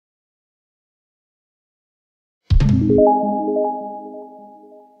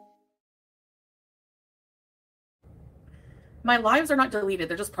My lives are not deleted,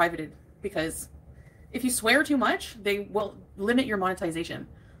 they're just privated, because if you swear too much, they will limit your monetization.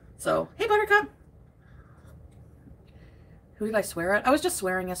 So, hey Buttercup! Who did I swear at? I was just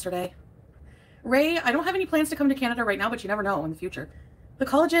swearing yesterday. Ray, I don't have any plans to come to Canada right now, but you never know in the future. The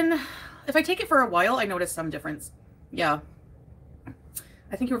collagen, if I take it for a while, I notice some difference. Yeah.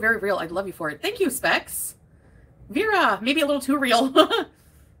 I think you were very real. I'd love you for it. Thank you, Specs. Vera, maybe a little too real.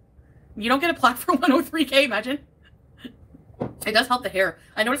 You don't get a plaque for 103K, imagine. It does help the hair.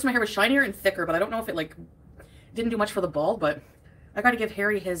 I noticed my hair was shinier and thicker, but I don't know if it, like, didn't do much for the bald, but I gotta give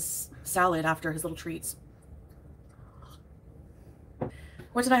Harry his salad after his little treats.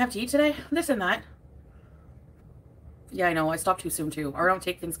 What did I have to eat today? This and that. Yeah, I know. I stopped too soon, too. Or I don't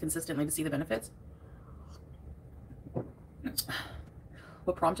take things consistently to see the benefits.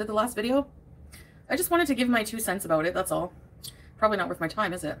 What prompted the last video? I just wanted to give my 2 cents about it, that's all. Probably not worth my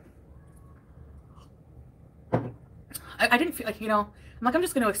time, is it? I didn't feel like, you know, I'm like, I'm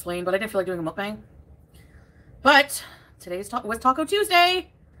just going to explain, but I didn't feel like doing a mukbang. But today's was Taco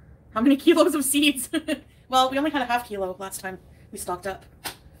Tuesday. How many kilos of seeds? Well, we only had a ½ kilo last time we stocked up.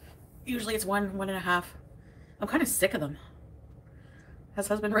 Usually it's 1.5. I'm kind of sick of them. Has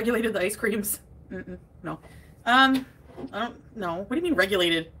husband regulated the ice creams? No. I don't know. What do you mean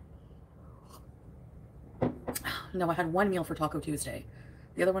regulated? No, I had 1 meal for Taco Tuesday.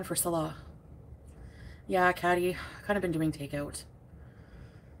 The other one for Salah. Yeah, Caddy. Kind of been doing takeout.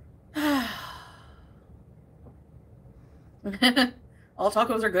 All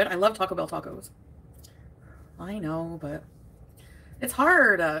tacos are good. I love Taco Bell tacos. I know, but it's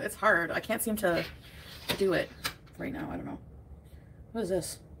hard. It's hard. I can't seem to do it right now. I don't know. What is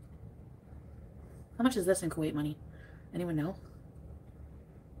this? How much is this in Kuwait money? Anyone know?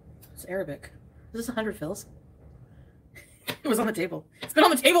 It's Arabic. Is this 100 fils? It was on the table. It's been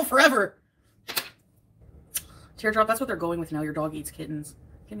on the table forever. Teardrop, that's what they're going with now. Your dog eats kittens.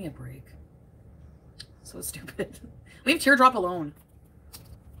 Give me a break. So stupid. Leave Teardrop alone.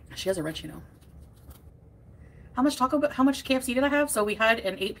 She has a wrench, you know. How much KFC did I have? So we had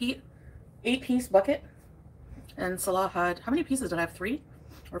an 8-piece bucket. And Salah had, how many pieces did I have? 3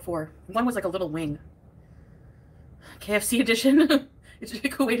 or 4? One was like a little wing. KFC edition. It's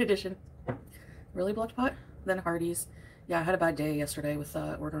Kuwait edition. Really, Blocked Pot? Then Hardee's. Yeah, I had a bad day yesterday with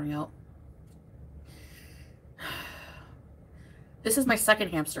ordering out. This is my second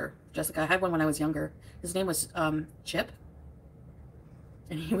hamster, Jessica. I had one when I was younger. His name was Chip.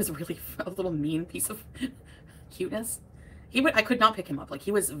 And he was really a little mean piece of cuteness. I could not pick him up. Like,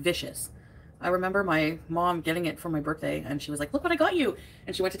 he was vicious. I remember my mom getting it for my birthday, and she was like, look what I got you.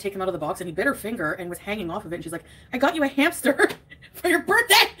 And she went to take him out of the box, and he bit her finger and was hanging off of it. And she's like, I got you a hamster for your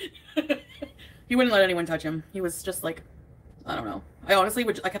birthday. He wouldn't let anyone touch him. He was just like, I don't know.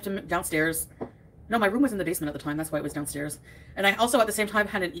 I kept him downstairs. No, my room was in the basement at the time. That's why it was downstairs. And I also, at the same time,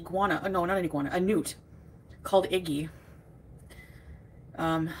 had an iguana. No, not an iguana. A newt called Iggy.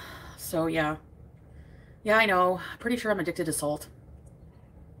 So, yeah. Yeah, I know. Pretty sure I'm addicted to salt.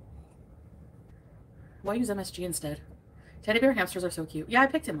 Why use MSG instead? Teddy bear hamsters are so cute. Yeah, I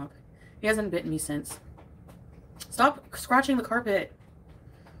picked him up. He hasn't bitten me since. Stop scratching the carpet.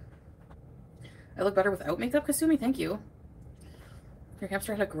 I look better without makeup, Kasumi. Thank you. Your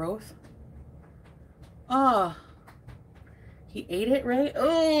hamster had a growth. Ah. He ate it, right?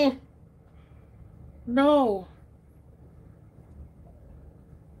 Oh. No.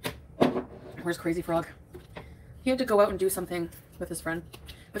 Where's Crazy Frog? He had to go out and do something with his friend,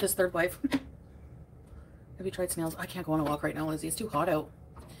 with his third wife. Have you tried snails? I can't go on a walk right now, Lizzie. It's too hot out.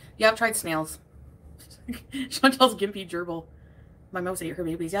 Yeah, I've tried snails. Chantal's gimpy gerbil. My mouse ate her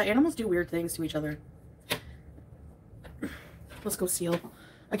babies. Yeah, animals do weird things to each other. Let's go seal.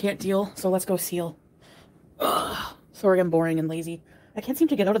 I can't deal, so let's go seal. Ugh. Sorry, I'm boring and lazy. I can't seem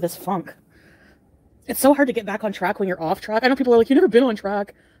to get out of this funk. It's so hard to get back on track when you're off track. I know people are like, you've never been on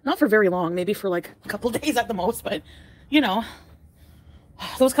track. Not for very long, maybe for like a couple days at the most, but you know,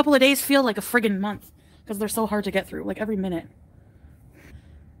 those couple of days feel like a friggin' month because they're so hard to get through, like every minute.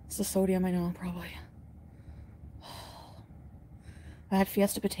 It's the sodium, I know, probably. I had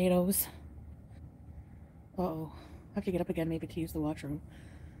Fiesta potatoes. Uh-oh. I have to get up again maybe to use the washroom.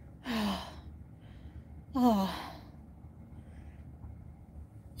 Oh.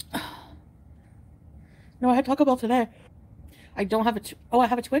 No, I had Taco Bell today. I don't have oh, I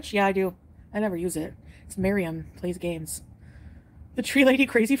have a Twitch? Yeah, I do. I never use it. It's Miriam plays games. The tree lady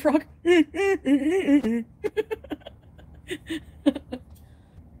Crazy Frog. A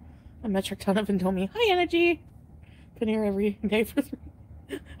metric ton of Indomie. Hi, Energy. Paneer every day for 3.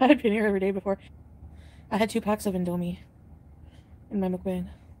 I had paneer every day before. I had 2 packs of Indomie in my mukbang.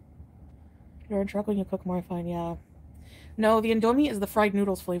 You're in truck when you cook more, I find, yeah. No, the Indomie is the fried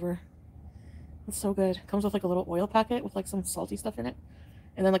noodles flavor. It's so good. It comes with like a little oil packet with like some salty stuff in it.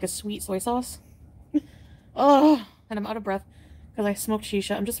 And then like a sweet soy sauce. Oh, and I'm out of breath because I smoked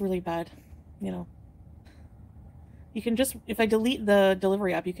shisha. I'm just really bad, you know. You can just, if I delete the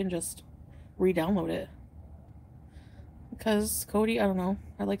delivery app, you can just re-download it. Because, Cody, I don't know.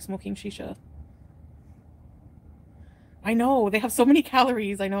 I like smoking shisha. I know, they have so many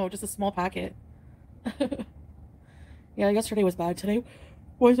calories. I know, just a small packet. Yeah, yesterday was bad. Today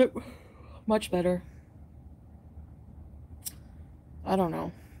wasn't much better. I don't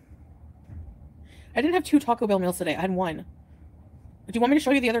know. I didn't have 2 Taco Bell meals today. I had 1. Do you want me to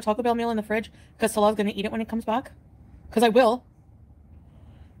show you the other Taco Bell meal in the fridge? Because Salah's going to eat it when he comes back. Because I will.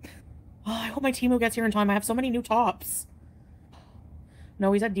 Oh, I hope my Timo gets here in time. I have so many new tops.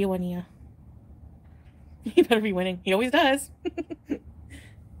 No, he's at Diwania. He better be winning. He always does.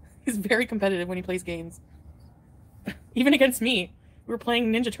 He's very competitive when he plays games. Even against me. We were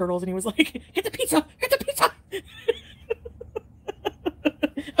playing Ninja Turtles and he was like, hit the pizza! Hit the pizza!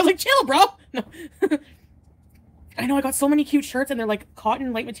 I was like, chill, bro! No. I know, I got so many cute shirts and they're like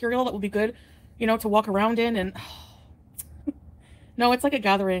cotton light material that will be good, you know, to walk around in. And no, it's like a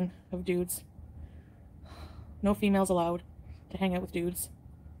gathering of dudes. No females allowed to hang out with dudes.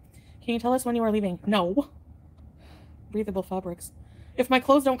 Can you tell us when you are leaving? No. Breathable fabrics. If my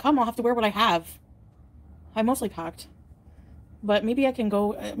clothes don't come, I'll have to wear what I have. I'm mostly packed. But maybe I can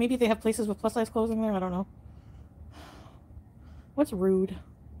go, maybe they have places with plus size clothes in there, I don't know. What's rude?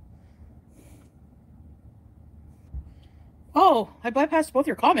 Oh, I bypassed both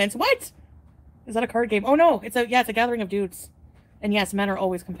your comments. What? Is that a card game? Oh no, it's a gathering of dudes. And yes, men are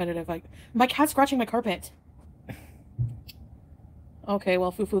always competitive. Like, my cat's scratching my carpet. Okay,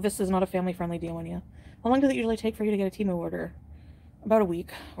 well, Fufu, this is not a family-friendly deal, yeah. How long does it usually take for you to get a Temu order? About a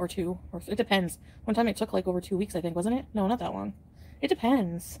week or 2. Or it depends. One time it took like over 2 weeks, I think, wasn't it? No, not that long. It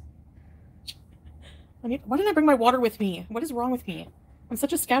depends. Why didn't I bring my water with me? What is wrong with me? I'm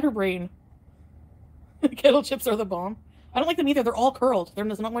such a scatterbrain. Kettle chips are the bomb. I don't like them either. They're all curled.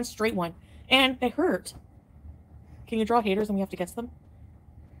 There's not one straight one. And they hurt. Can you draw haters and we have to guess them?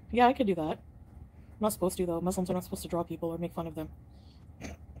 Yeah, I could do that. I'm not supposed to, though. Muslims are not supposed to draw people or make fun of them.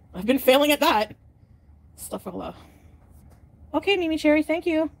 I've been failing at that. Astaghfirullah. Okay, Mimi Cherry, thank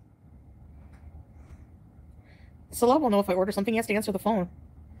you. Salah will know if I order something. He has to answer the phone.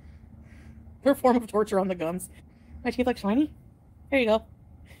 They're a form of torture on the gums. My teeth look shiny? There you go.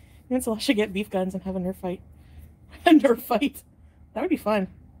 You and Salah should get beef guns and have a Nerf fight. A Nerf fight. That would be fun.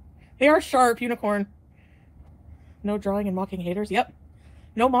 They are sharp, unicorn. No drawing and mocking haters. Yep.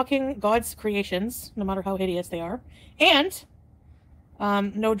 No mocking God's creations, no matter how hideous they are. And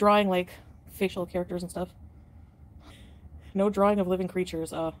no drawing, like, facial characters and stuff. No drawing of living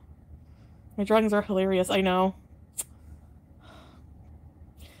creatures. My drawings are hilarious, I know.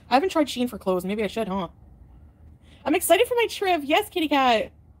 I haven't tried Shein for clothes. Maybe I should, huh? I'm excited for my trip. Yes, kitty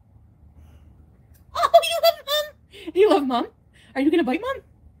cat. Oh, you love Mom? Do you love Mom? Are you gonna bite Mom?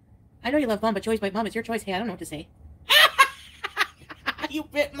 I know you love Mom, but you always bite Mom. It's your choice. Hey, I don't know what to say. You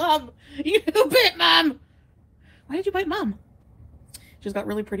bit Mom. You bit Mom. Why did you bite Mom? She's got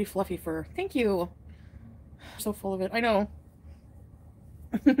really pretty fluffy fur. Thank you. So full of it. I know.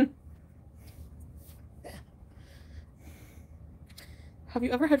 Have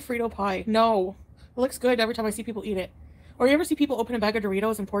you ever had Frito pie? No. It looks good every time I see people eat it. Or you ever see people open a bag of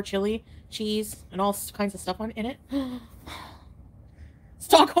Doritos and pour chili, cheese, and all kinds of stuff in it?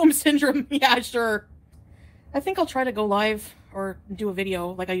 Stockholm Syndrome. Yeah, sure. I think I'll try to go live or do a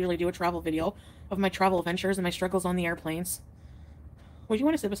video, like I usually do, a travel video, of my travel adventures and my struggles on the airplanes. Would you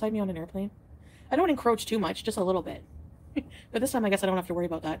want to sit beside me on an airplane? I don't encroach too much, just a little bit. But this time I guess I don't have to worry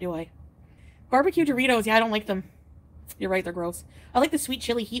about that, do I? Barbecue Doritos, yeah, I don't like them. You're right, they're gross. I like the sweet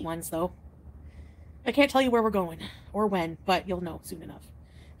chili heat ones, though. I can't tell you where we're going, or when, but you'll know soon enough.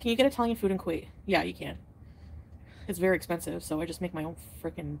 Can you get Italian food in Kuwait? Yeah, you can. It's very expensive, so I just make my own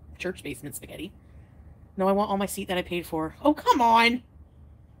frickin' church basement spaghetti. No, I want all my seat that I paid for. Oh, come on!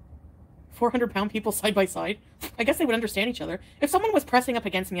 400-pound people side by side. I guess they would understand each other. If someone was pressing up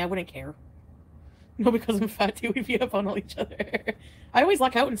against me, I wouldn't care. No, because I'm fat too, we beat up on each other. I always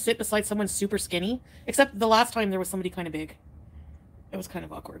luck out and sit beside someone super skinny, except the last time there was somebody kind of big. It was kind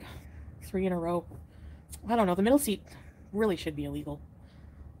of awkward. 3 in a row. I don't know, the middle seat really should be illegal.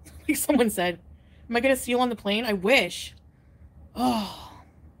 Like someone said, am I going to steal on the plane? I wish. Oh.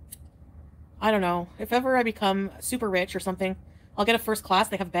 I don't know. If ever I become super rich or something, I'll get a first class.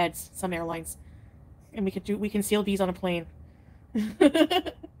 They have beds, some airlines. And we can steal these on a plane.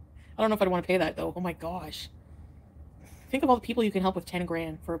 I don't know if I'd want to pay that, though. Oh my gosh. Think of all the people you can help with 10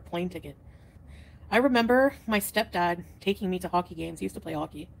 grand for a plane ticket. I remember my stepdad taking me to hockey games. He used to play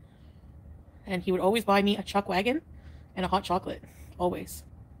hockey. And he would always buy me a chuck wagon and a hot chocolate. Always.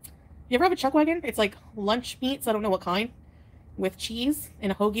 You ever have a chuck wagon? It's like lunch meats, I don't know what kind, with cheese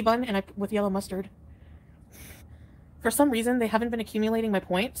and a hoagie bun and with yellow mustard. For some reason, they haven't been accumulating my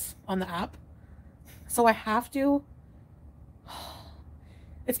points on the app. So I have to...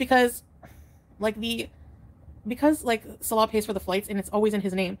 It's because, like, Salah pays for the flights and it's always in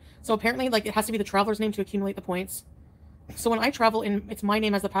his name. So apparently, like, it has to be the traveler's name to accumulate the points. So when I travel and it's my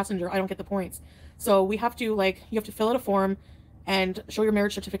name as the passenger, I don't get the points. So we have to, like, you have to fill out a form and show your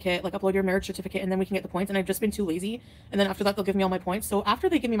marriage certificate, like upload your marriage certificate, and then we can get the points. And I've just been too lazy. And then after that, they'll give me all my points. So after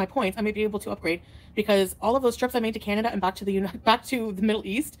they give me my points, I may be able to upgrade, because all of those trips I made to Canada and back to the Middle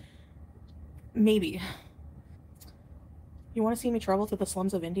East, maybe. You want to see me travel to the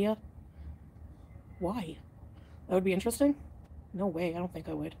slums of India? Why? That would be interesting? No way, I don't think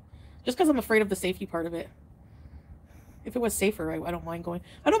I would. Just because I'm afraid of the safety part of it. If it was safer, I don't mind going.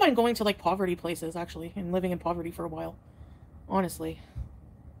 I don't mind going to, like, poverty places, actually, and living in poverty for a while. Honestly.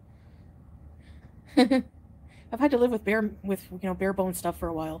 I've had to live with bare bone stuff for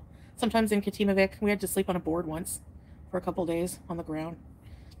a while. Sometimes in Katimavik, we had to sleep on a board once for a couple days on the ground.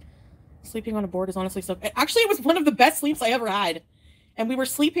 Sleeping on a board is honestly so... Actually, it was one of the best sleeps I ever had. And we were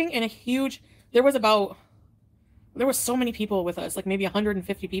sleeping in a huge... There was so many people with us, like maybe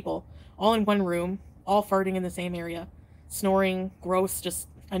 150 people, all in one room, all farting in the same area. Snoring, gross, just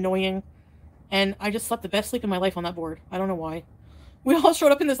annoying. And I just slept the best sleep in my life on that board. I don't know why. We all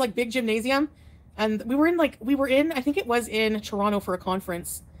showed up in this, like, big gymnasium. And we were in, I think it was in Toronto for a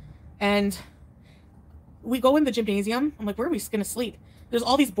conference. And we go in the gymnasium. I'm like, where are we going to sleep? There's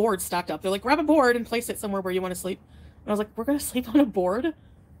all these boards stacked up. They're like, grab a board and place it somewhere where you want to sleep. And I was like, we're going to sleep on a board?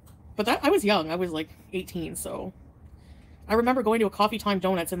 But I was young. I was, like, 18, so... I remember going to a Coffee Time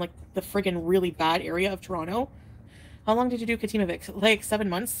Donuts in, like, the friggin' really bad area of Toronto. How long did you do Katimavik? Like, 7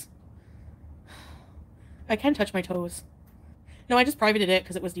 months? I can touch my toes. No, I just privated it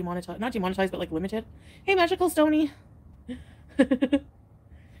because it was demonetized. Not demonetized, but, like, limited. Hey, Magical Stony! Did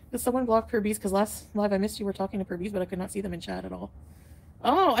someone block Purbees? Because last live I missed you were talking to Purbees, but I could not see them in chat at all.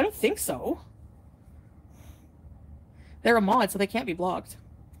 Oh, I don't think so. They're a mod, so they can't be blocked.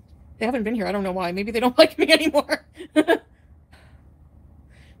 They haven't been here. I don't know why. Maybe they don't like me anymore.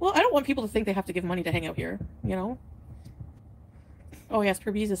 Well, I don't want people to think they have to give money to hang out here, you know? Oh, yes,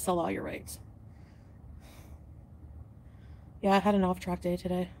 Purbees is Salah, you're right. Yeah, I had an off-track day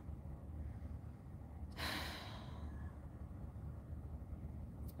today.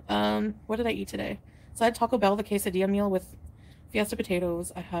 What did I eat today? So I had Taco Bell, the quesadilla meal with Fiesta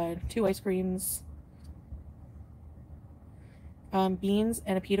potatoes. I had 2 ice creams, beans,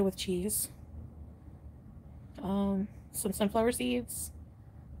 and a pita with cheese. Some sunflower seeds.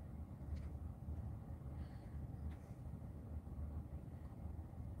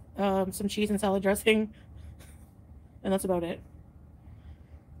 Some cheese and salad dressing. And that's about it.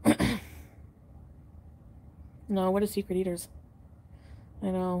 No, what is Secret Eaters? I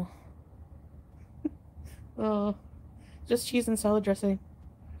know. Oh, just cheese and salad dressing.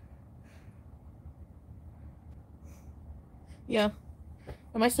 Yeah.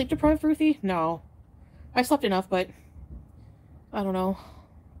 Am I sleep deprived, Ruthie? No. I slept enough, but I don't know.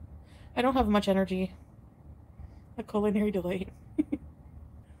 I don't have much energy. A culinary delight.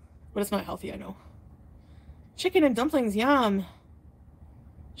 But it's not healthy, I know. Chicken and dumplings, yum.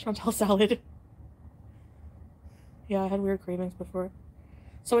 Chantal salad. Yeah, I had weird cravings before.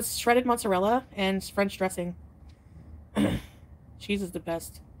 So it's shredded mozzarella and French dressing. Cheese is the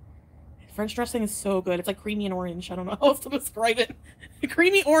best. French dressing is so good. It's like creamy and orange. I don't know how else to describe it.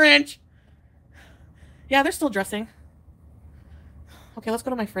 Creamy orange. Yeah, they're still dressing. Okay, let's go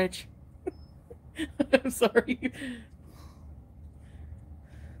to my fridge. I'm sorry.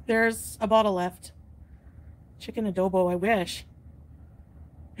 There's a bottle left. Chicken adobo, I wish.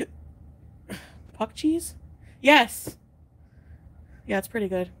 Puck cheese? Yes! Yeah, it's pretty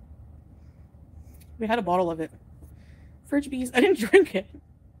good. We had a bottle of it. Fridge bees. I didn't drink it.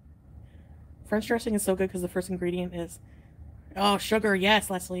 French dressing is so good because the first ingredient is... Oh, sugar. Yes,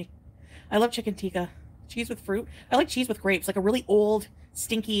 Leslie. I love chicken tikka. Cheese with fruit. I like cheese with grapes. Like a really old,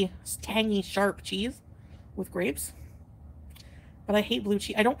 stinky, tangy, sharp cheese with grapes. But I hate blue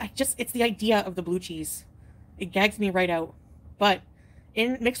cheese. It's the idea of the blue cheese. It gags me right out. But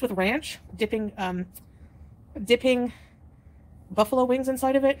mixed with ranch, dipping buffalo wings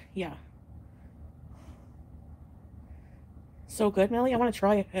inside of it, yeah. So good, Melly. I want to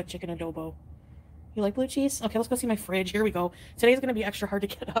try a chicken adobo. You like blue cheese? Okay, let's go see my fridge. Here we go. Today's gonna be extra hard to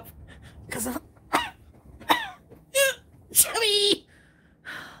get up because I'm chubby.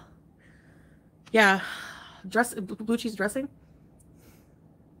 Yeah, blue cheese dressing.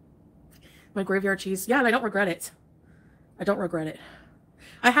 My graveyard cheese. Yeah, and I don't regret it. I don't regret it.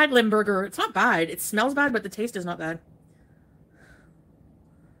 I had Limburger. It's not bad. It smells bad, but the taste is not bad.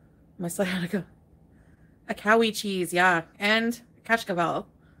 My sciatica. A cowie cheese, yeah, and Kashkaval.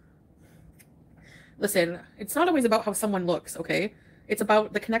 Listen, it's not always about how someone looks, okay? It's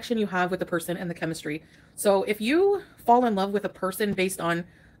about the connection you have with the person and the chemistry. So if you fall in love with a person based on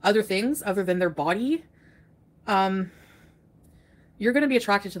other things other than their body, you're going to be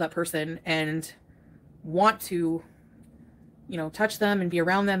attracted to that person and want to, you know, touch them and be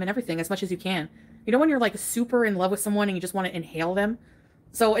around them and everything as much as you can. You know, when you're like super in love with someone and you just want to inhale them.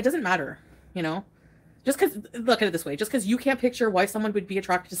 So it doesn't matter, you know, just because, look at it this way, just because you can't picture why someone would be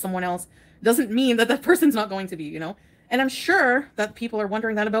attracted to someone else doesn't mean that that person's not going to be, you know. And I'm sure that people are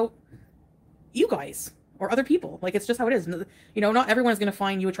wondering that about you guys or other people. Like, it's just how it is. You know, not everyone is going to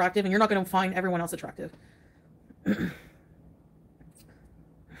find you attractive, and you're not going to find everyone else attractive.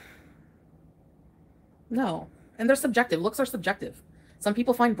 No. And they're subjective. Looks are subjective. Some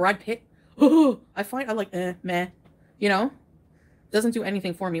people find Brad Pitt, oh, I like, meh. You know? Doesn't do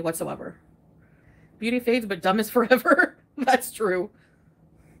anything for me whatsoever. Beauty fades, but dumb is forever. That's true.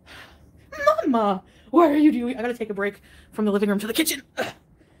 Mama, what are you doing? I gotta take a break from the living room to the kitchen. What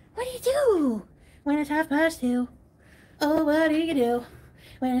do you do when it's 2:30? Oh, what do you do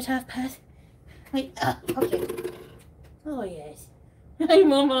when it's 2:30? Wait, okay. Oh, yes. Hi,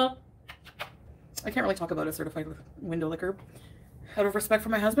 Mama. I can't really talk about a certified window licker out of respect for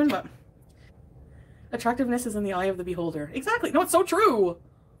my husband, but attractiveness is in the eye of the beholder. Exactly. No, it's so true.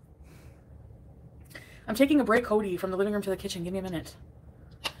 I'm taking a break, Cody, from the living room to the kitchen. Give me a minute.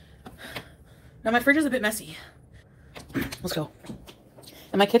 Now, my fridge is a bit messy. Let's go.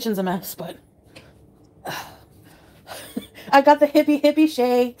 And my kitchen's a mess, but I got the hippie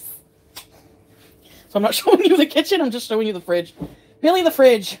shakes. So I'm not showing you the kitchen. I'm just showing you the fridge. Billy, the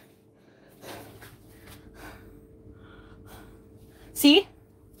fridge. See?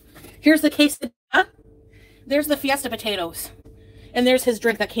 Here's the quesadilla. There's the Fiesta potatoes. And there's his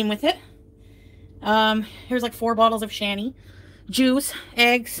drink that came with it. Here's like 4 bottles of shanny. Juice,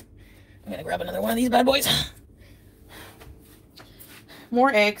 eggs. I'm gonna grab another one of these bad boys.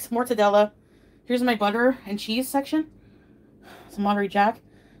 More eggs, mortadella. Here's my butter and cheese section. Some Monterey Jack.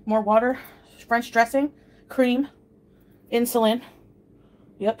 More water, French dressing, cream, insulin.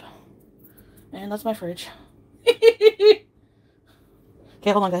 Yep. And that's my fridge. Okay,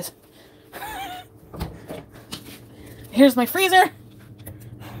 hold on, guys. Here's my freezer.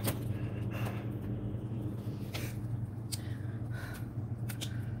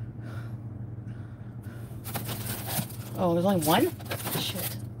 Oh, there's only one?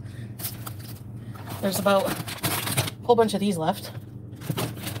 Shit. There's about a whole bunch of these left.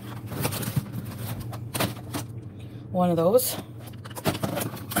 One of those.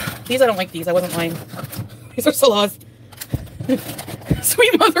 These, I don't like these. I wasn't lying. These are Salah's.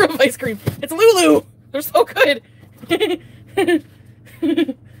 Sweet mother of ice cream. It's Lulu. They're so good. They're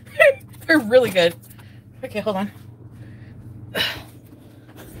really good. Okay, hold on.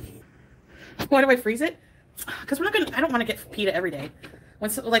 Why do I freeze it? Because we're not gonna. I don't want to get pita every day. When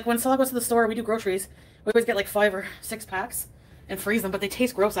Salah goes to the store, we do groceries. We always get like 5 or 6 packs and freeze them, but they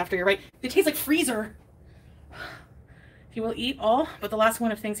taste gross after. You're right. They taste like freezer. He will eat all, but the last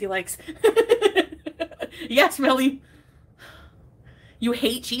one of things he likes. Yes, Melly. You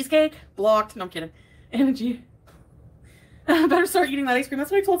hate cheesecake? Blocked. No, I'm kidding. Energy. Better start eating that ice cream. That's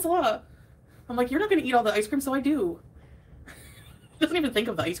what I told Salah. I'm like, you're not going to eat all the ice cream, so I do. Doesn't even think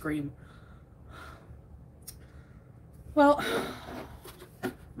of the ice cream. Well,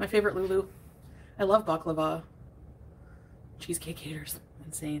 my favorite Lulu. I love baklava. Cheesecake haters.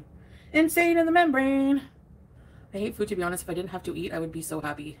 Insane. Insane in the membrane. I hate food, to be honest. If I didn't have to eat, I would be so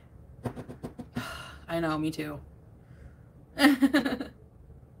happy. I know, me too.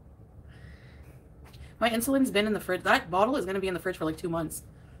 My insulin's been in the fridge. That bottle is going to be in the fridge for like 2 months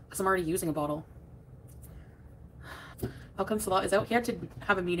because I'm already using a bottle. How come Salah is out? He had to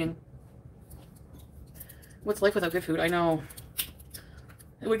have a meeting. What's life without good food? I know.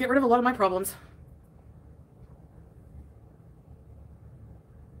 It would get rid of a lot of my problems.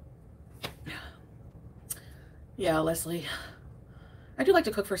 Yeah, Leslie. I do like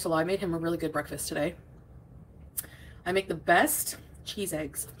to cook for Salah. I made him a really good breakfast today. I make the best cheese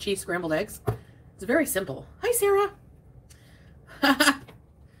scrambled eggs. It's very simple. Hi, Sarah.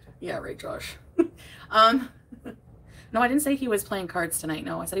 Yeah, right, Josh. No, I didn't say he was playing cards tonight.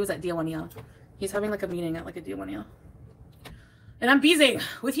 No, I said he was at Diawaniya. He's having like a meeting at like a D1, and I'm beezing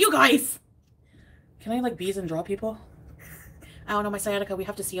with you guys. Can I like beeze and draw people? I don't know, my sciatica, we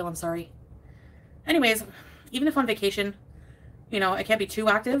have to seal, I'm sorry. Anyways, even if on vacation, you know, I can't be too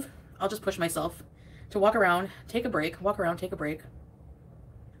active, I'll just push myself to walk around, take a break, walk around, take a break.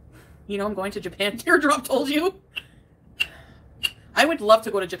 You know, I'm going to Japan. Teardrop told you. I would love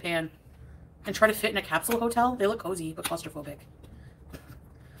to go to Japan and try to fit in a capsule hotel. They look cozy, but claustrophobic.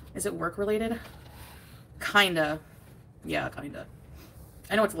 Is it work related? Kinda. Yeah, kinda.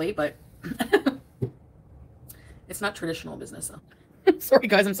 I know it's late, but it's not traditional business, though. Sorry,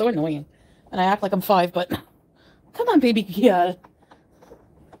 guys, I'm so annoying. And I act like I'm 5, but come on, baby girl.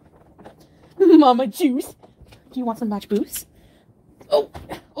 Mama juice. Do you want some match boost? Oh,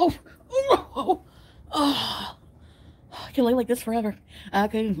 oh, oh, oh, oh. I can lay like this forever. I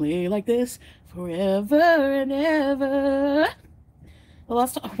can lay like this forever and ever. The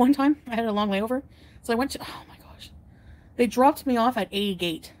last one time I had a long layover, so I went to, oh my gosh, they dropped me off at A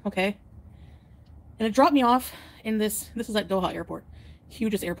gate, okay? And it dropped me off in this is at Doha airport,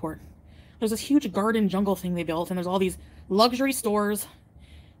 hugest airport. There's this huge garden jungle thing they built, and there's all these luxury stores,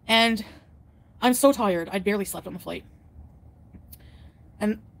 and I'm so tired. I barely slept on the flight.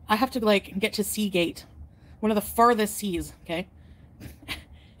 And I have to like get to C gate, one of the farthest seas, okay?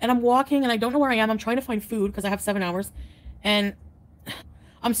 And I'm walking and I don't know where I am. I'm trying to find food because I have 7 hours. And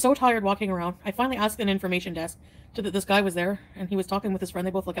I'm so tired walking around. I finally asked an information desk to that this guy was there and he was talking with his friend.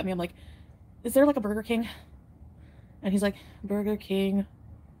 They both look at me. I'm like, is there like a Burger King? And he's like, Burger King.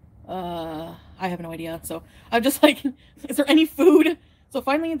 I have no idea. So I'm just like, is there any food? So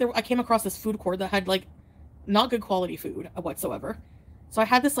finally I came across this food court that had like not good quality food whatsoever. So I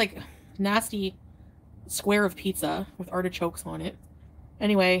had this like nasty square of pizza with artichokes on it.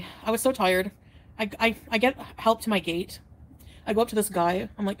 Anyway, I was so tired. I get help to my gate. I go up to this guy.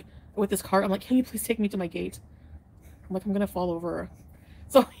 I'm like, with this cart. I'm like, can you please take me to my gate? I'm like, I'm gonna fall over.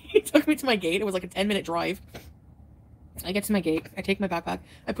 So he took me to my gate. It was like a 10-minute drive. I get to my gate. I take my backpack.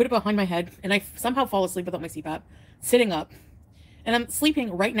 I put it behind my head. And I somehow fall asleep without my CPAP. Sitting up. And I'm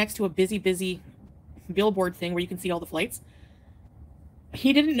sleeping right next to a busy billboard thing where you can see all the flights.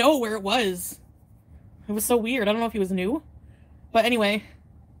 He didn't know where it was. It was so weird. I don't know if he was new. But anyway.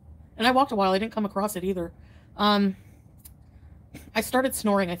 And I walked a while. I didn't come across it either. I started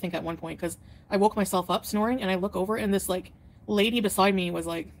snoring, I think, at one point. Because I woke myself up snoring. And I look over and this, like, lady beside me was,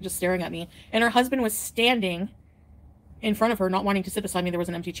 like, just staring at me. And her husband was standing in front of her, not wanting to sit beside me. There was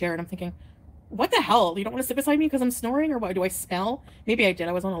an empty chair. And I'm thinking, what the hell? You don't want to sit beside me because I'm snoring? Or what? Do I smell? Maybe I did.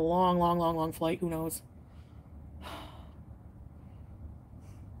 I was on a long flight. Who knows?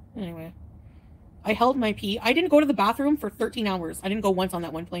 Anyway. I held my pee. I didn't go to the bathroom for 13 hours. I didn't go once on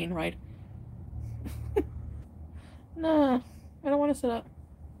that one plane ride. No, I don't want to sit up.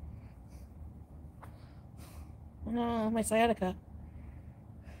 No, my sciatica.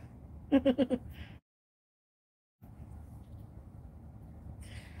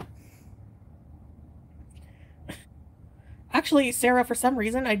 Actually, Sarah, for some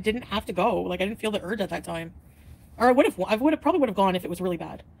reason, I didn't have to go. Like, I didn't feel the urge at that time. Or I probably would have gone if it was really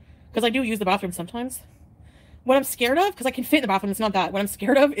bad. Because I do use the bathroom sometimes. What I'm scared of, because I can fit in the bathroom, it's not that. What I'm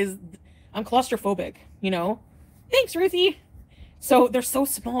scared of is I'm claustrophobic, you know? Thanks, Ruthie! So, they're so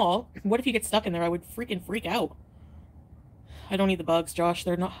small. What if you get stuck in there? I would freaking freak out. I don't eat the bugs, Josh.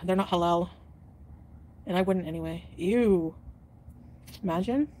 They're not halal. And I wouldn't anyway. Ew.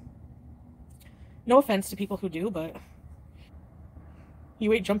 Imagine. No offense to people who do, but...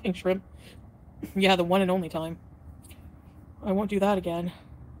 You ate jumping shrimp. Yeah, the one and only time. I won't do that again.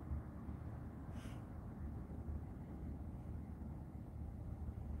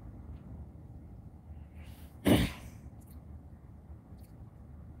 Do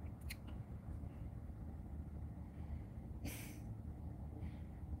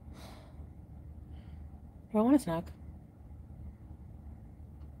I want a snack?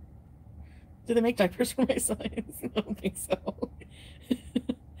 Do they make diapers for my size? I don't think so.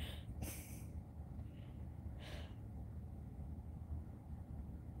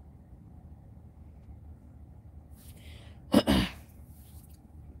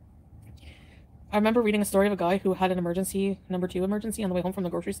 I remember reading a story of a guy who had an emergency, number 2 emergency, on the way home from the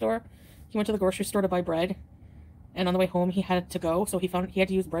grocery store. He went to the grocery store to buy bread, and on the way home he had to go, so he had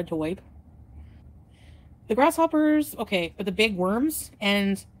to use bread to wipe. The grasshoppers, okay, but the big worms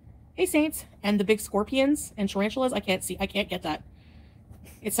and, hey Saints, and the big scorpions and tarantulas, I can't get that.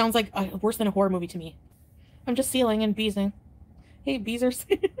 It sounds like worse than a horror movie to me. I'm just sealing and beezing. Hey, beezers.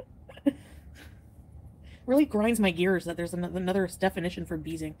 Really grinds my gears that there's another definition for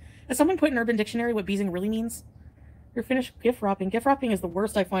beezing. Has someone put in Urban Dictionary what beezing really means? You're finished gift wrapping. Gift wrapping is the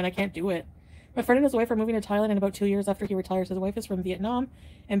worst I find. I can't do it. My friend and his wife are moving to Thailand in about 2 years after he retires. His wife is from Vietnam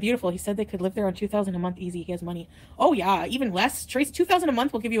and beautiful. He said they could live there on $2,000 a month easy. He has money. Oh yeah, even less. Trace, $2,000 a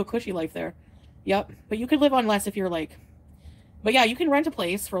month will give you a cushy life there. Yep, but you could live on less if you're like... But yeah, you can rent a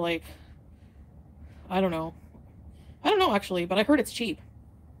place for like... I don't know. I don't know actually, but I heard it's cheap.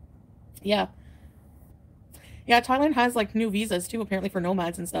 Yeah. Yeah, Thailand has like new visas too, apparently for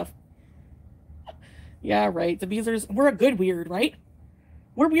nomads and stuff. Yeah, right. The visas, we're a good weird, right?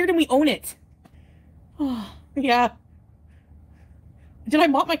 We're weird and we own it. Oh, yeah. Did I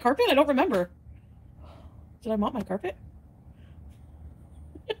mop my carpet? I don't remember. Did I mop my carpet?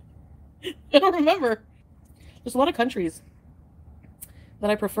 I don't remember. There's a lot of countries that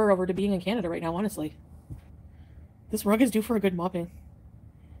I prefer over to being in Canada right now, honestly. This rug is due for a good mopping.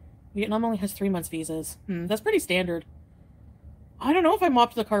 Vietnam only has 3 months visas. That's pretty standard. I don't know if I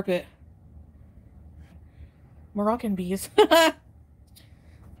mopped the carpet. Moroccan bees.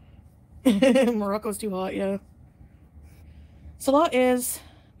 Morocco's too hot, yeah. Salah is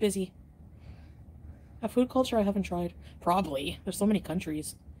busy. A food culture I haven't tried. Probably. There's so many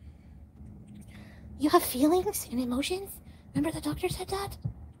countries. You have feelings and emotions? Remember the doctor said that?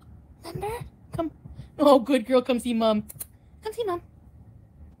 Remember? Come. Oh, good girl. Come see Mom. Come see Mom.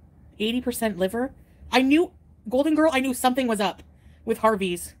 80% liver. I knew, Golden Girl, I knew something was up with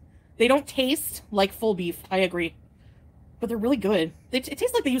Harvey's. They don't taste like full beef. I agree. But they're really good. It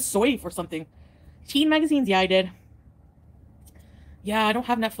tastes like they use soy for something. Teen magazines? Yeah, I did. Yeah, I don't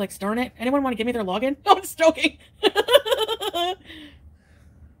have Netflix. Darn it. Anyone want to give me their login? No, I'm just joking.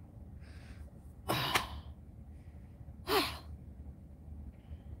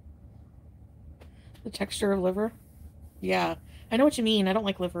 The texture of liver? Yeah. I know what you mean. I don't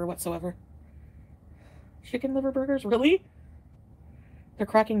like liver whatsoever. Chicken liver burgers? Really? They're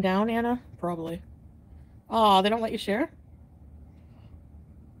cracking down, Anna? Probably. Aw, they don't let you share?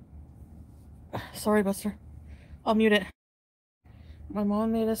 Sorry, Buster. I'll mute it. My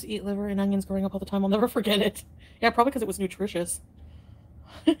mom made us eat liver and onions growing up all the time. I'll never forget it. Yeah, probably because it was nutritious.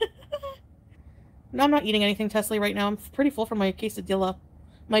 No, I'm not eating anything, Tesla, right now. I'm pretty full from my quesadilla.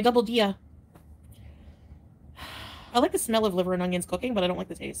 My double dia. I like the smell of liver and onions cooking, but I don't like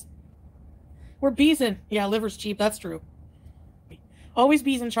the taste. We're beezing. Yeah, liver's cheap. That's true. Always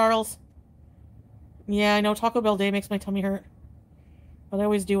beezing, Charles. Yeah, I know. Taco Bell Day makes my tummy hurt. But I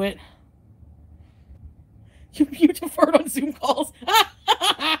always do it. You mute to fart on Zoom calls.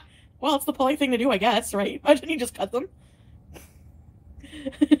 Well, it's the polite thing to do, I guess, right? Imagine you just cut them.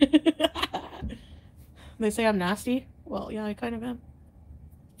 They say I'm nasty. Well, yeah, I kind of am.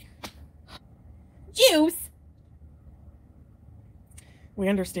 Juice! We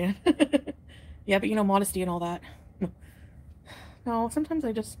understand. Yeah, but you know, modesty and all that. No, sometimes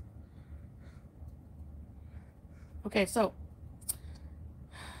I just... Okay, so...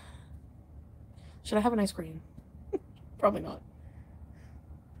 Should I have an ice cream? Probably not.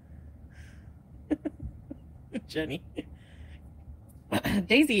 Jenny.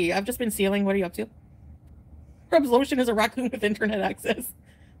 Daisy, I've just been sealing. What are you up to? Rubs lotion is a raccoon with internet access.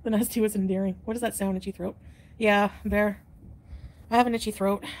 The nest too is endearing. What does that sound? Itchy throat? Yeah, bear. I have an itchy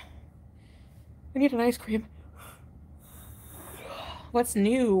throat. I need an ice cream. What's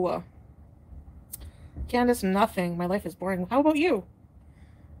new? Candace, nothing. My life is boring. How about you?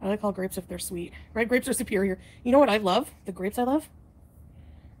 I like all grapes if they're sweet. Red grapes are superior. You know what I love? The grapes I love?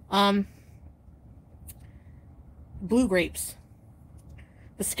 Blue grapes.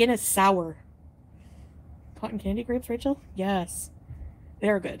 The skin is sour. Cotton candy grapes, Rachel? Yes.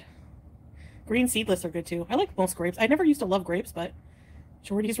 They're good. Green seedless are good too. I like most grapes. I never used to love grapes, but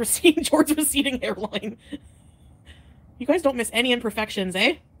George's receding hairline. You guys don't miss any imperfections,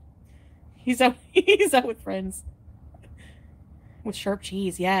 eh? He's out with friends. With sharp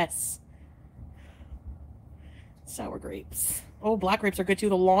cheese, yes. Sour grapes. Oh, black grapes are good too.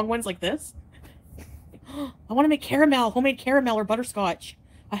 The long ones like this. I want to make caramel. Homemade caramel or butterscotch.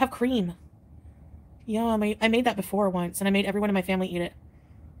 I have cream. Yum. I made that before once, and I made everyone in my family eat it.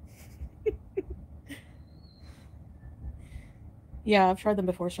 Yeah, I've tried them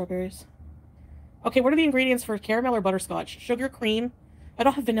before, strawberries. Okay, what are the ingredients for caramel or butterscotch? Sugar, cream. I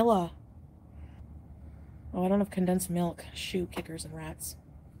don't have vanilla. Oh, I don't have condensed milk. Shoot, kickers and rats.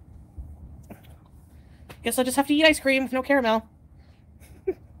 Guess I'll just have to eat ice cream with no caramel.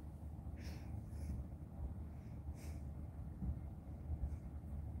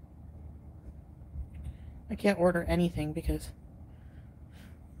 I can't order anything because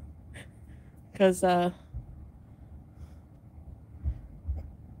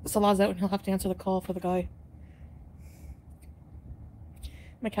Salah's out and he'll have to answer the call for the guy.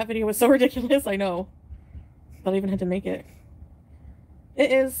 My cat video was so ridiculous, I know. But I even had to make it.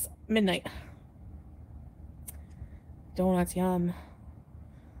 It is midnight. Donuts, yum.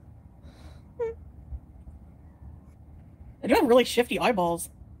 I do have really shifty eyeballs.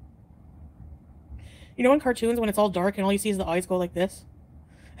 You know in cartoons when it's all dark and all you see is the eyes go like this?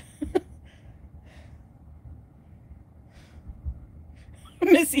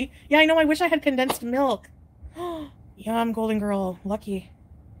 Missy. Yeah, I know. I wish I had condensed milk. Yum, golden girl. Lucky.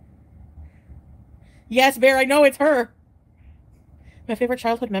 Yes, Bear, I know it's her. My favorite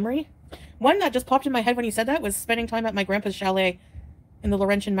childhood memory? One that just popped in my head when you said that was spending time at my grandpa's chalet in the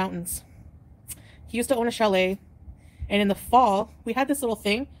Laurentian Mountains. He used to own a chalet, and in the fall, we had this little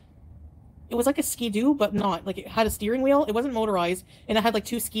thing. It was like a ski-doo, but not. Like, it had a steering wheel. It wasn't motorized, and it had, like,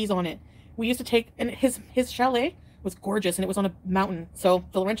 2 skis on it. We used to take... And his chalet was gorgeous, and it was on a mountain. So,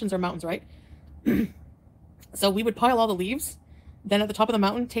 the Laurentians are mountains, right? So, we would pile all the leaves, then at the top of the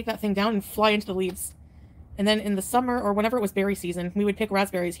mountain, take that thing down and fly into the leaves. And then in the summer, or whenever it was berry season, we would pick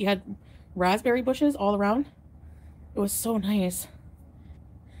raspberries. He had raspberry bushes all around. It was so nice.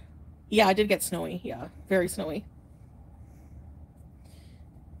 Yeah, it did get snowy. Yeah, very snowy.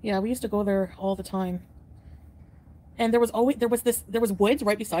 Yeah, we used to go there all the time. And there was woods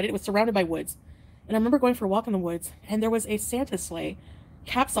right beside it. It was surrounded by woods. And I remember going for a walk in the woods, and there was a Santa sleigh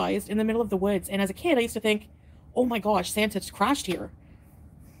capsized in the middle of the woods. And as a kid, I used to think, oh my gosh, Santa's crashed here.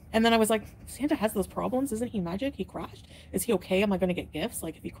 And then I was like, Santa has those problems. Isn't he magic? He crashed. Is he okay? Am I going to get gifts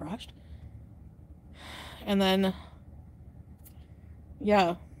like if he crashed? And then,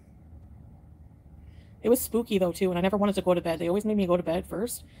 yeah. It was spooky though too, and I never wanted to go to bed. They always made me go to bed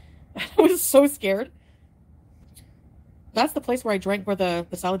first. I was so scared. That's the place where I drank, where the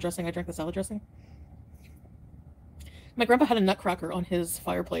salad dressing, I drank the salad dressing. My grandpa had a nutcracker on his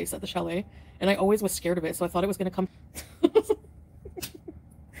fireplace at the chalet, and I always was scared of it, so I thought it was going to come.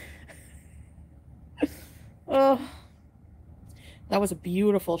 Oh, that was a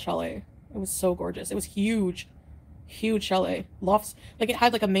beautiful chalet. It was so gorgeous. It was huge. Huge chalet. Lofts. Like, it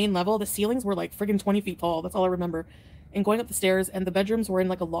had like a main level. The ceilings were like friggin' 20 feet tall. That's all I remember. And going up the stairs, and the bedrooms were in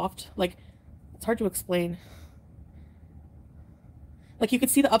like a loft. Like, it's hard to explain. Like, you could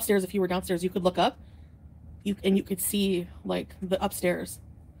see the upstairs if you were downstairs. You could look up. And you could see like the upstairs.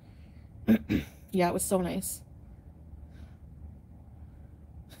 Yeah, it was so nice.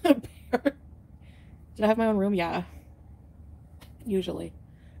 Did I have my own room? Yeah. Usually.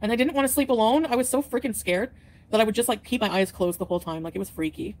 And I didn't want to sleep alone. I was so freaking scared that I would just like keep my eyes closed the whole time. Like, it was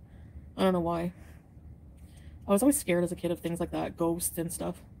freaky. I don't know why. I was always scared as a kid of things like that. Ghosts and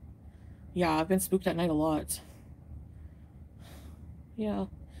stuff. Yeah, I've been spooked at night a lot. Yeah.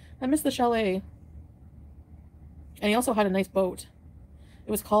 I miss the chalet. And he also had a nice boat.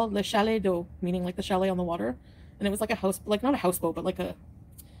 It was called Le Chalet d'Eau, meaning like the chalet on the water. And it was like a house, like not a houseboat, but like a,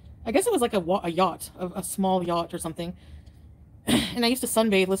 I guess it was like a yacht, a small yacht or something. And I used to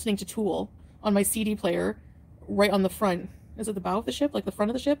sunbathe listening to Tool on my CD player right on the front. Is it the bow of the ship? Like the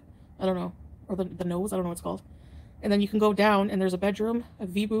front of the ship? I don't know. Or the nose? I don't know what it's called. And then you can go down and there's a bedroom, a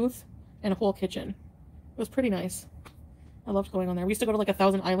V booth, and a whole kitchen. It was pretty nice. I loved going on there. We used to go to like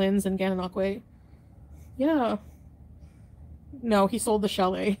 1,000 Islands in Gananoque. Yeah. No, he sold the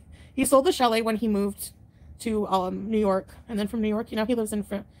chalet. He sold the chalet when he moved to New York. And then from New York, you know, he lives in...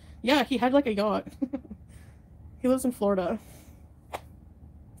 Yeah, he had like a yacht. He lives in Florida.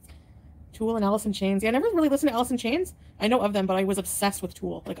 Tool and Alice in Chains. Yeah, I never really listened to Alice in Chains. I know of them, but I was obsessed with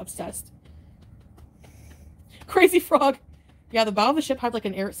Tool. Like, obsessed. Crazy Frog. Yeah, the bow of the ship had like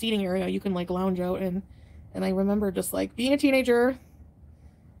an seating area you can like lounge out in. And I remember just like being a teenager.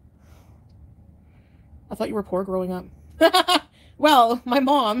 I thought you were poor growing up. Well, my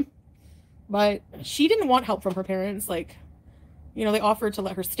mom, but she didn't want help from her parents. Like, you know, they offered to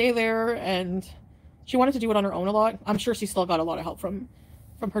let her stay there, and she wanted to do it on her own a lot. I'm sure she still got a lot of help from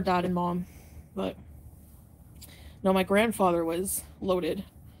her dad and mom, but no, my grandfather was loaded,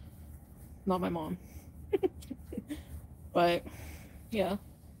 not my mom. But yeah,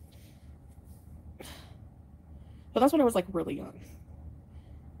 but that's when I was like really young.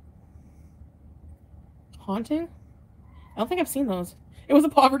 Haunting? I don't think I've seen those. It was a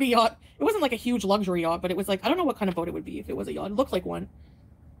poverty yacht. It wasn't like a huge luxury yacht, but it was like, I don't know what kind of boat it would be if it was a yacht. It looked like one.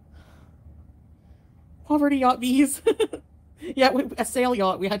 Poverty yacht bees. Yeah, a sail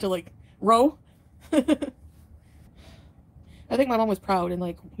yacht. We had to like row. I think my mom was proud, and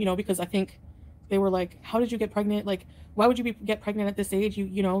like, you know, because I think they were like, how did you get pregnant? Like, why would you get pregnant at this age?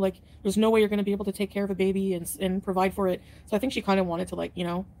 You know, like, there's no way you're going to be able to take care of a baby and provide for it. So I think she kind of wanted to like, you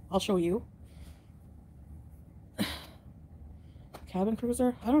know, I'll show you. Cabin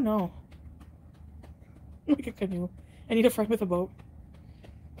cruiser? I don't know. Like a canoe. I need a friend with a boat.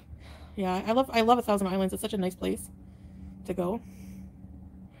 Yeah, I love 1,000 Islands. It's such a nice place to go.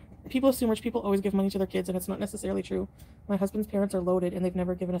 People assume rich people always give money to their kids, and it's not necessarily true. My husband's parents are loaded, and they've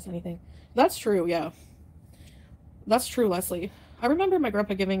never given us anything. That's true, yeah. That's true, Leslie. I remember my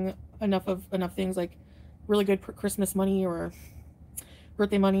grandpa giving enough things like really good Christmas money or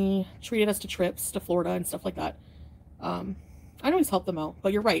birthday money, treated us to trips to Florida and stuff like that. I know he's helped them out,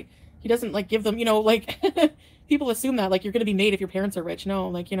 but you're right. He doesn't like give them, like people assume that like you're going to be made if your parents are rich. No,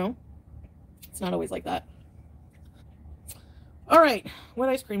 like, it's not always like that. All right, what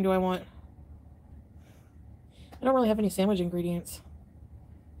ice cream do I want? I don't really have any sandwich ingredients,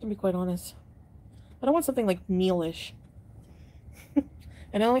 to be quite honest. I don't want something like mealish.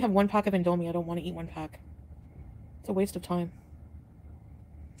 And I only have 1 pack of Indomie. I don't want to eat 1 pack. It's a waste of time.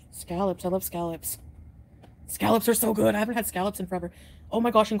 Scallops. I love scallops. Scallops are so good. I haven't had scallops in forever. Oh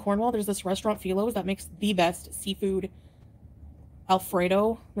my gosh, in Cornwall, there's this restaurant, Philo's, that makes the best seafood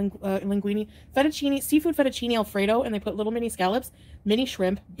Alfredo linguine. Fettuccine, seafood fettuccine Alfredo, and they put little mini scallops, mini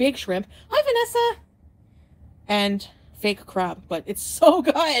shrimp, big shrimp. Hi, Vanessa! And fake crab, but it's so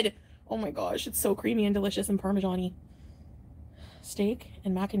good. Oh my gosh, it's so creamy and delicious and parmesan-y. Steak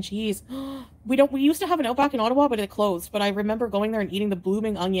and mac and cheese. We used to have an Outback in Ottawa, but it closed. But I remember going there and eating the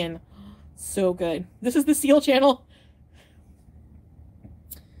blooming onion. So good. This is the Seal Channel.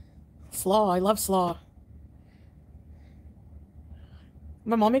 Slaw. I love slaw.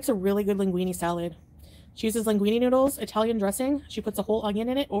 My mom makes a really good linguine salad. She uses linguine noodles, Italian dressing. She puts a whole onion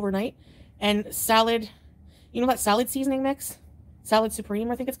in it overnight. And salad. You know that salad seasoning mix? Salad Supreme,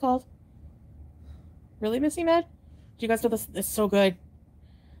 I think it's called. Really, Missy Med? Do you guys know this? It's so good.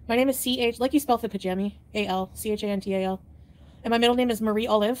 My name is C-H, like you spell the pajami, A-L, C-H-A-N-T-A-L. And my middle name is Marie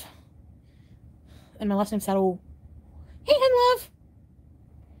Olive. And my last name's Sato. Hey, Hinlove!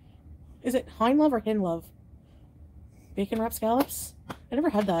 Is it Heinlove or Hinlove? Bacon wrapped scallops? I never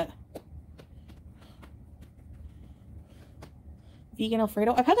had that. Vegan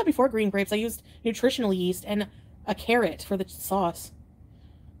Alfredo. I've had that before, green grapes. I used nutritional yeast and a carrot for the sauce.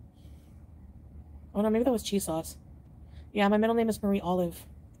 Oh no, maybe that was cheese sauce. Yeah, my middle name is Marie Olive.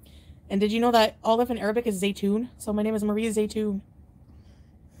 And did you know that olive in Arabic is zaytun? So my name is Marie Zaytun.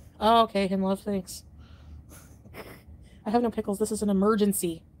 Oh, okay, Hinlove, thanks. I have no pickles. This is an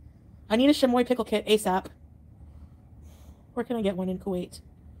emergency. I need a chamoy pickle kit ASAP. Where can I get one in Kuwait?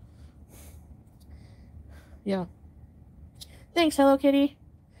 Yeah. Thanks, Hello Kitty.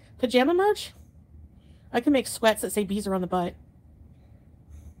 Pajama merch? I can make sweats that say bees are on the butt.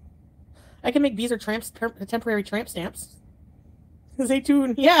 I can make bees or temporary tramp stamps.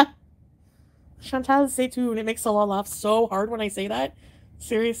 Zaytun, yeah. Chantal Zaytun. It makes Salah laugh so hard when I say that.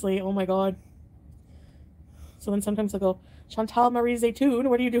 Seriously, oh my god. So then sometimes I'll go, Chantal Marie Zaytun,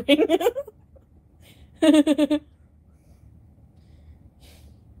 what are you doing?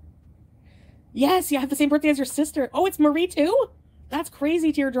 Yes, you have the same birthday as your sister. Oh, it's Marie too? That's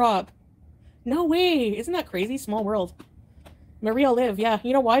crazy, Teardrop. No way. Isn't that crazy? Small world. Marie Olive, yeah.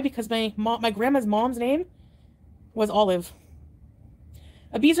 You know why? Because my grandma's mom's name was Olive.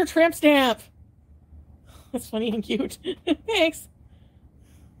 A bees or tramp stamp. That's funny and cute. Thanks.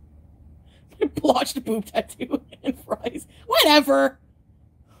 Blotched boob tattoo and fries. Whatever.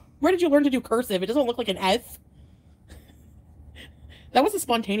 Where did you learn to do cursive? It doesn't look like an S. That was a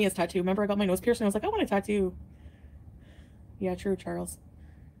spontaneous tattoo. Remember, I got my nose pierced and I was like, I want a tattoo. Yeah, true, Charles.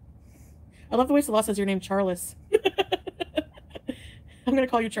 I love the way Salah says your name, Charles. I'm going to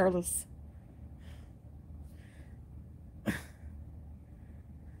call you Charles.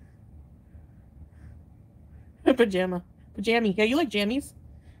 Pajama. Pajammy. Yeah, you like jammies?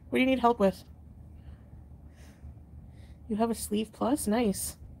 What do you need help with? You have a sleeve plus?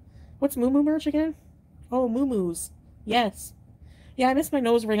 Nice. What's Moo Moo merch again? Oh, Moo Moo's. Yes. Yeah, I missed my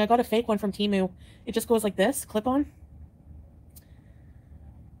nose ring. I got a fake one from Temu. It just goes like this, clip on.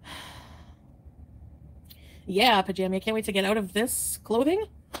 Yeah, Pajama. I can't wait to get out of this clothing.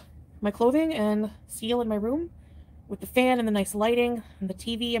 My clothing and seal in my room with the fan and the nice lighting and the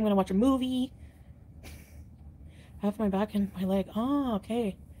TV. I'm going to watch a movie. Half my back and my leg. Oh,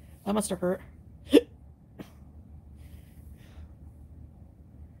 okay. That must have hurt.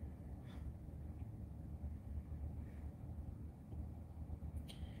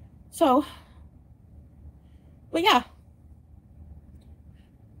 So, but yeah.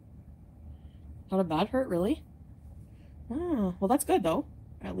 Not a bad hurt, really? Oh, well, that's good, though.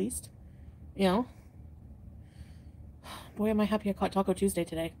 At least. You know. Boy, am I happy I caught Taco Tuesday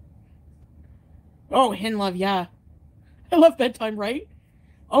today. Oh, Hin Love, yeah. I love bedtime, right?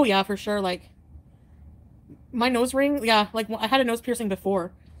 Oh, yeah, for sure. Like, my nose ring, yeah, like, I had a nose piercing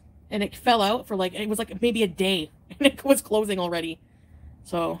before. And it fell out for, like, it was, like, maybe a day. And it was closing already.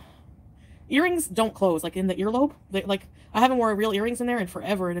 So, Earrings don't close, like in the earlobe. Like, I haven't worn real earrings in there in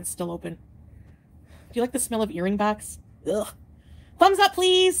forever, and it's still open. Do you like the smell of earring backs? Ugh. Thumbs up,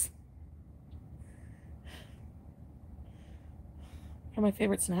 please! What are my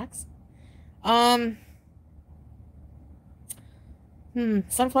favorite snacks?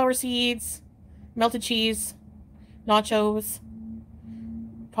 Sunflower seeds, melted cheese, nachos,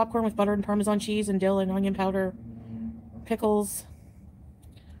 popcorn with butter and Parmesan cheese and dill and onion powder, pickles,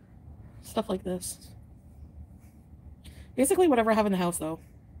 stuff like this. Basically whatever I have in the house, though.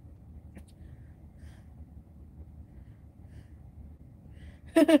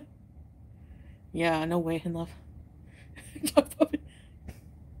 Yeah, no way in love.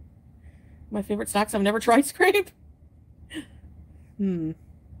 My favorite snacks, I've never tried scrape. There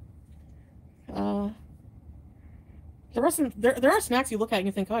are snacks you look at and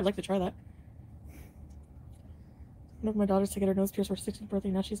you think, oh, I'd like to try that. One of my daughters to get her nose pierced for her 16th birthday.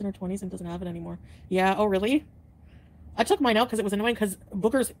 Now she's in her 20s and doesn't have it anymore. Yeah. Oh, really? I took mine out because it was annoying because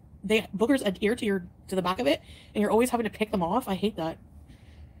boogers adhere to the back of it, and you're always having to pick them off. I hate that.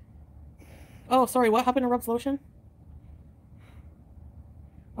 Oh, sorry. What happened to Rub's lotion?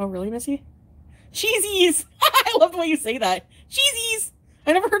 Oh, really, Missy? Cheesies! I love the way you say that. Cheesies!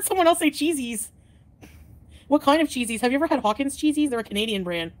 I never heard someone else say cheesies. What kind of cheesies? Have you ever had Hawkins cheesies? They're a Canadian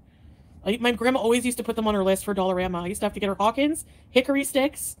brand. My grandma always used to put them on her list for Dollarama. I used to have to get her Hawkins, hickory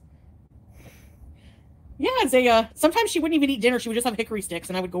sticks. Yeah, sometimes she wouldn't even eat dinner. She would just have hickory sticks,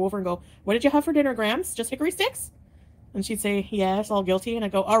 and I would go over and go, what did you have for dinner, Grams? Just hickory sticks? And she'd say, yes, all guilty. And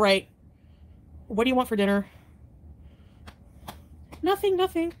I'd go, all right, what do you want for dinner?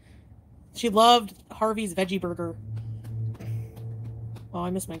 Nothing. She loved Harvey's veggie burger. Oh, I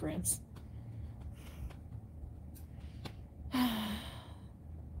miss my Grams.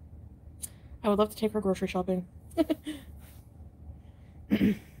 I would love to take her grocery shopping.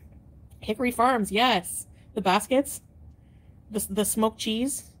 Hickory Farms, yes. The baskets. The smoked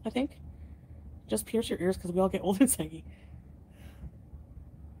cheese, I think. Just pierce your ears because we all get old and saggy.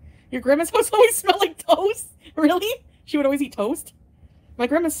 Your grandma's house always smelled like toast? Really? She would always eat toast? My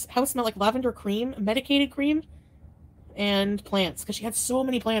grandma's house smelled like lavender cream, medicated cream, and plants. Because she had so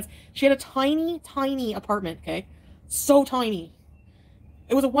many plants. She had a tiny apartment, okay? So tiny.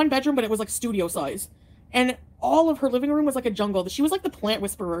 It was a one-bedroom, but it was like studio size. And all of her living room was like a jungle. She was like the plant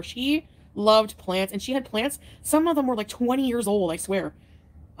whisperer. She loved plants, and she had plants. Some of them were like 20 years old, I swear.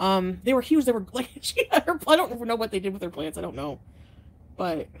 They were huge. They were like, she had her, I don't know what they did with their plants. I don't know.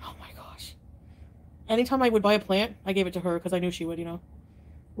 But, oh my gosh. Anytime I would buy a plant, I gave it to her because I knew she would, you know.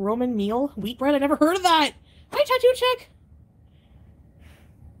 Roman meal, wheat bread. I never heard of that. Hi, Tattoo Chick.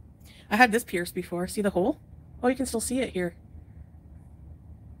 I had this pierced before. See the hole? Oh, you can still see it here.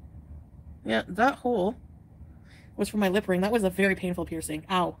 Yeah, that hole was from my lip ring. That was a very painful piercing.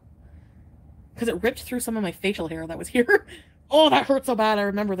 Ow. Because it ripped through some of my facial hair that was here. Oh, that hurt so bad. I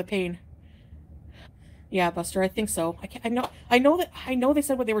remember the pain. Yeah, Buster, I think so. I know they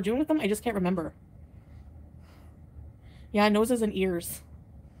said what they were doing with them. I just can't remember. Yeah, noses and ears.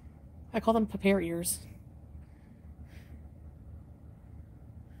 I call them prepare ears.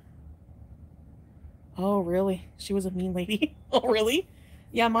 Oh, really? She was a mean lady. Oh, really?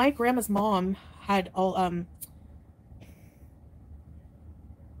 Yeah, my grandma's mom had all,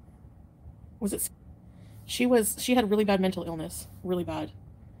 she had really bad mental illness. Really bad.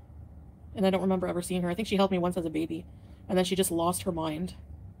 And I don't remember ever seeing her. I think she held me once as a baby. And then she just lost her mind.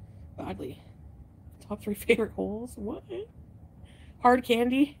 Badly. Top 3 favorite holes? What? Hard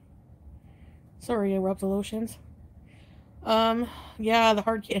candy? Sorry, I rubbed the lotions. Yeah, the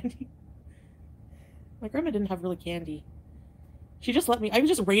hard candy. My grandma didn't have really candy. She just let me, I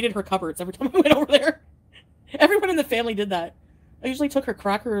just raided her cupboards every time I went over there. Everyone in the family did that. I usually took her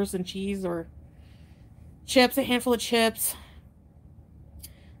crackers and cheese or chips, a handful of chips.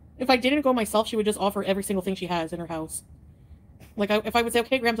 If I didn't go myself, she would just offer every single thing she has in her house. Like, if I would say,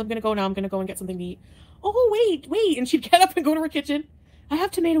 okay, Grams, I'm going to go now. I'm going to go and get something to eat. Oh, wait. And she'd get up and go to her kitchen. I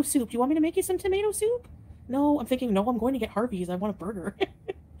have tomato soup. Do you want me to make you some tomato soup? No, I'm thinking, no, I'm going to get Harvey's. I want a burger.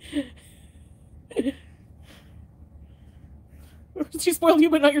 She spoiled you,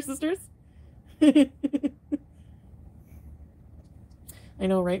 but not your sisters? I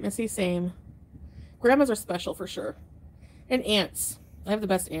know, right, Missy? Same. Grandmas are special for sure. And aunts. I have the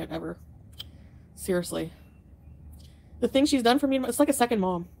best aunt ever. Seriously. The thing she's done for me, it's like a second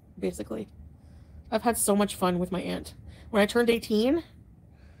mom, basically. I've had so much fun with my aunt. When I turned 18,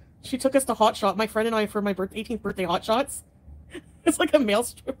 she took us to Hot Shot, my friend and I, for my 18th birthday Hot Shots. It's like a male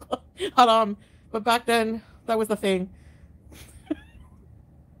strip club. But back then, that was the thing.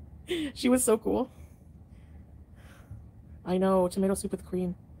 She was so cool. I know, tomato soup with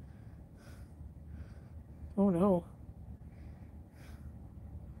cream. Oh no.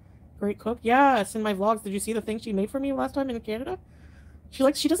 Great cook. Yes, in my vlogs, did you see the thing she made for me last time in Canada?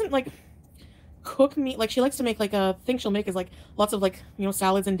 She doesn't like cook meat. Like, she likes to make like a thing she'll make is like lots of like, you know,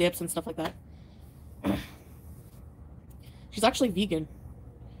 salads and dips and stuff like that. She's actually vegan.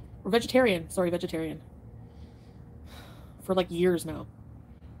 Or vegetarian. Sorry, vegetarian. For like years now.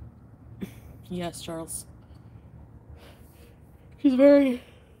 Yes, Charles. She's very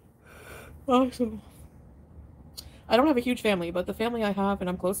awesome. I don't have a huge family, but the family I have and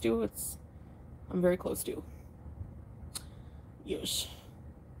I'm close to, I'm very close to. Yes.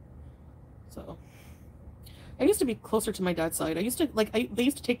 So, I used to be closer to my dad's side. I used to, like, they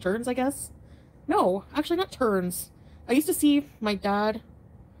used to take turns, I guess. No, actually not turns. I used to see my dad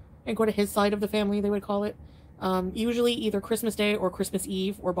and go to his side of the family, they would call it. Usually either Christmas Day or Christmas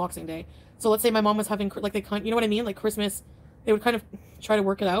Eve or Boxing Day. So let's say my mom was having, like, you know what I mean? Like Christmas, they would kind of try to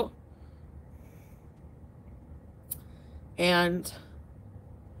work it out. And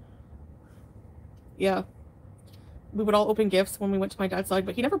yeah, we would all open gifts when we went to my dad's side,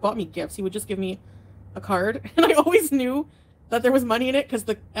 but he never bought me gifts. He would just give me a card. And I always knew that there was money in it because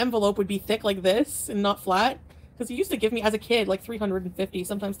the envelope would be thick like this and not flat. Because he used to give me, as a kid, like $350,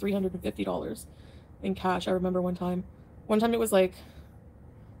 sometimes $350 in cash. I remember one time. One time it was like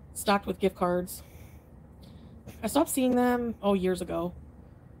stacked with gift cards. I stopped seeing them, years ago.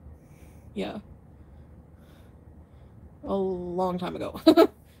 Yeah. A long time ago.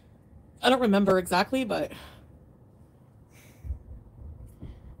 I don't remember exactly, but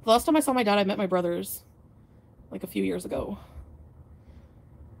the last time I saw my dad, I met my brothers like a few years ago.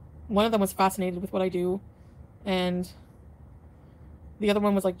 One of them was fascinated with what I do, and the other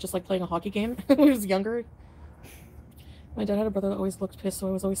one was like just like playing a hockey game when he was younger. My dad had a brother that always looked pissed, so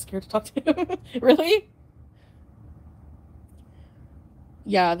I was always scared to talk to him. Really?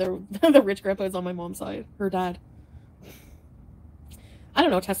 Yeah, the rich grandpa is on my mom's side, her dad. I don't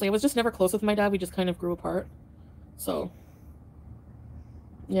know, Tesla. I was just never close with my dad. We just kind of grew apart. So,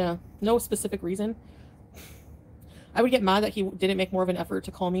 yeah, no specific reason. I would get mad that he didn't make more of an effort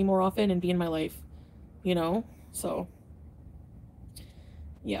to call me more often and be in my life, you know? So,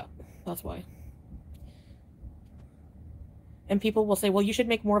 yeah, that's why. And people will say, well, you should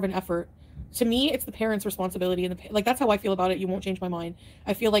make more of an effort. To me, it's the parent's responsibility. And like, that's how I feel about it. You won't change my mind.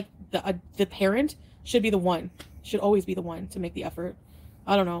 I feel like the parent should be the one, should always be the one to make the effort.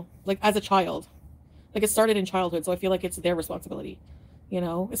 I don't know, like as a child, like it started in childhood. So I feel like it's their responsibility, you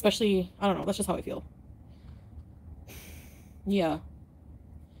know, especially, I don't know. That's just how I feel. Yeah.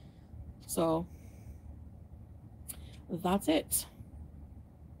 So that's it.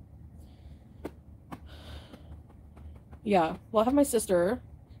 Yeah. Well, I have my sister.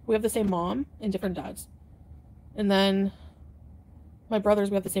 We have the same mom and different dads. And then my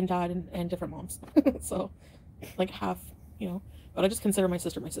brothers, we have the same dad and different moms. So like half, you know, but I just consider my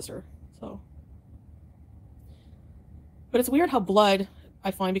sister, so. But it's weird how blood,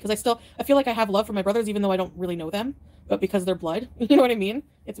 I find, because I feel like I have love for my brothers, even though I don't really know them, but because they're blood, you know what I mean?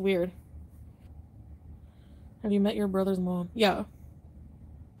 It's weird. Have you met your brother's mom? Yeah.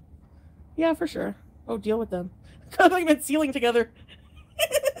 Yeah, for sure. Oh, deal with them. I thought you meant sealing together.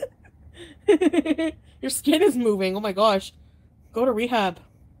 Your skin is moving. Oh my gosh. Go to rehab.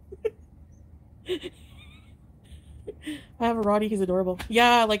 I have a Roddy, he's adorable.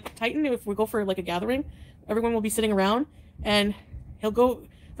 Yeah, like Titan, if we go for like a gathering, everyone will be sitting around and he'll go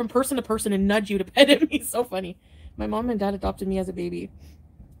from person to person and nudge you to pet him. He's so funny. My mom and dad adopted me as a baby.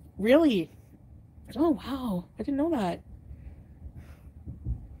 Really? Oh, wow. I didn't know that.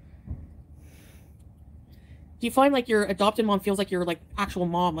 Do you find like your adopted mom feels like your like actual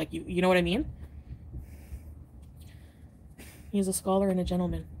mom? Like you know what I mean? He's a scholar and a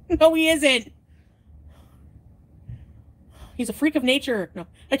gentleman. No, he isn't. He's a freak of nature. No,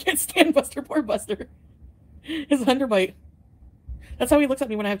 I can't stand Buster. Poor Buster. His underbite. That's how he looks at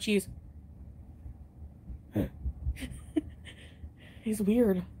me when I have cheese. He's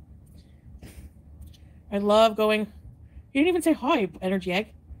weird. I love going. You didn't even say hi, energy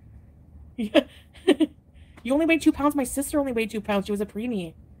egg. Yeah. You only weighed 2 pounds. My sister only weighed 2 pounds. She was a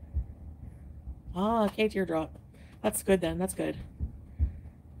preemie. Ah, okay, teardrop. That's good then. That's good.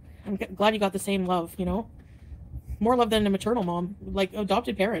 I'm glad you got the same love, you know? More love than a maternal mom. Like,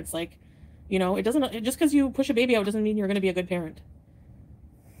 adopted parents. Like, you know, it doesn't... Just because you push a baby out doesn't mean you're going to be a good parent.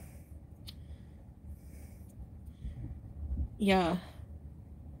 Yeah.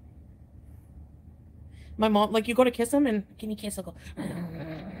 My mom... Like, you go to kiss him and... Give me a kiss. I'll go...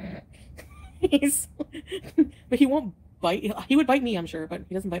 He's... But he won't bite. He would bite me, I'm sure, but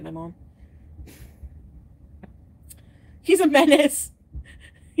he doesn't bite my mom. He's a menace.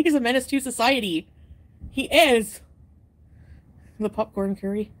 He's a menace to society. He is! The popcorn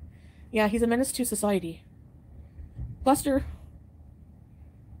curry. Yeah, he's a menace to society. Buster.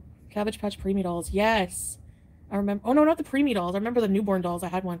 Cabbage Patch Preemie dolls. Yes. I remember. Oh, no, not the Preemie dolls. I remember the newborn dolls. I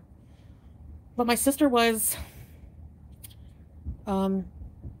had one. But my sister was 2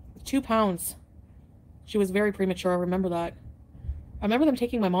 pounds. She was very premature. I remember that. I remember them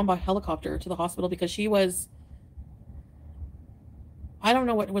taking my mom by helicopter to the hospital because she was... I don't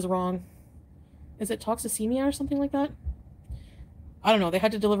know what was wrong. Is it toxemia or something like that? I don't know. They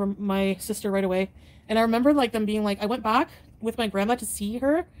had to deliver my sister right away. And I remember like them being like, I went back with my grandma to see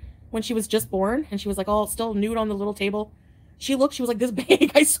her when she was just born. And she was like all still nude on the little table. She looked, she was like this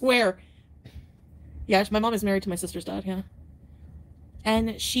big, I swear. Yeah, my mom is married to my sister's dad, yeah.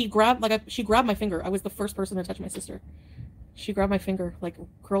 And she grabbed, like, she grabbed my finger. I was the first person to touch my sister. She grabbed my finger, like,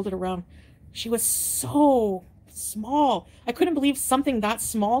 curled it around. She was so small. I couldn't believe something that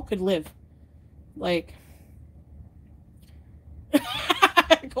small could live. Like...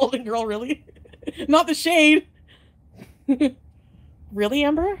 Golden girl, really? Not the shade. Really,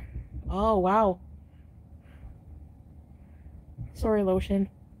 Amber? Oh, wow. Sorry, lotion.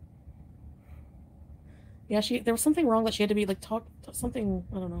 Yeah, there was something wrong that she had to be, like, something,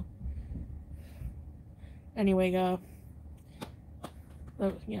 I don't know. Anyway, yeah,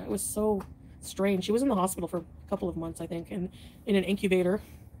 it was so strange. She was in the hospital for a couple of months, I think, and in an incubator.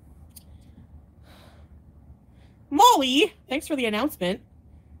 Molly! Thanks for the announcement.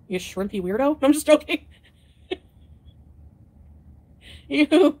 You shrimpy weirdo. No, I'm just joking.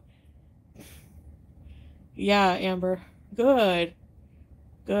 You. Yeah, Amber. Good.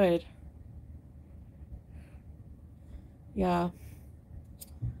 Good. Yeah.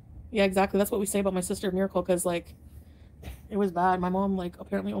 Yeah, exactly. That's what we say about my sister Miracle, because, like, it was bad. My mom, like,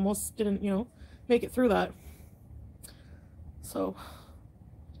 apparently almost didn't, you know, make it through that. So.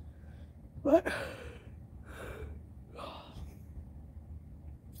 But...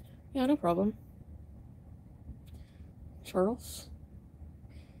 Yeah, no problem. Charles?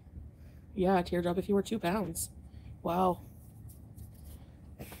 Yeah, teardrop if you were 2 pounds. Wow.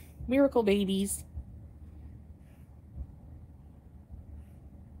 Miracle babies.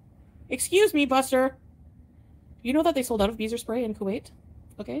 Excuse me, Buster. You know that they sold out of Beezer spray in Kuwait?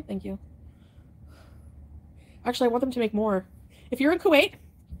 Okay, thank you. Actually, I want them to make more. If you're in Kuwait,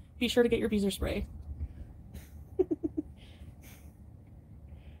 be sure to get your Beezer spray.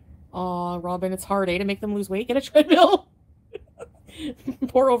 Aw, Robin, it's hard, eh, to make them lose weight? Get a treadmill!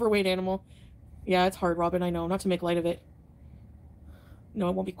 Poor overweight animal. Yeah, it's hard, Robin, I know. Not to make light of it. No,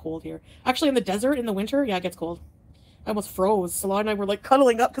 it won't be cold here. Actually, in the desert, in the winter, yeah, it gets cold. I almost froze. Salah and I were, like,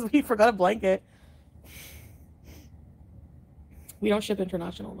 cuddling up because we forgot a blanket. We don't ship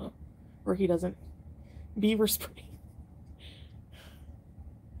international, though. Or he doesn't. Beaver spray.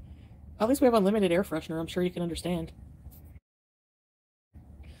 At least we have unlimited air freshener. I'm sure you can understand.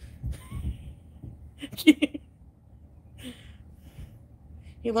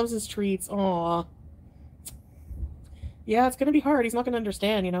 He loves his treats. Aww. Yeah, it's gonna be hard. He's not gonna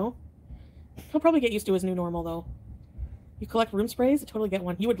understand, you know? He'll probably get used to his new normal, though. You collect room sprays? Totally get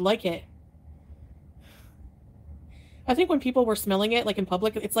one. You would like it. I think when people were smelling it, like, in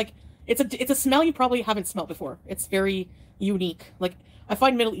public, it's like, it's a smell you probably haven't smelled before. It's very unique. Like, I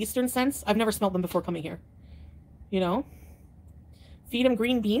find Middle Eastern scents, I've never smelled them before coming here. You know? Feed him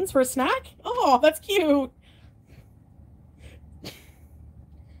green beans for a snack? Oh, that's cute!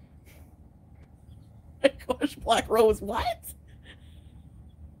 My gosh, Black Rose, what?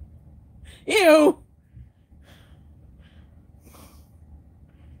 Ew!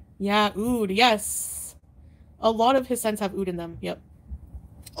 Yeah, oud, yes. A lot of his scents have oud in them, yep.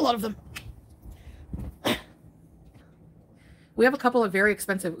 A lot of them. We have a couple of very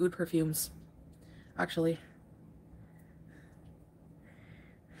expensive oud perfumes, actually.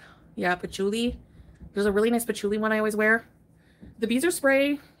 Yeah, patchouli. There's a really nice patchouli one I always wear. The Beezer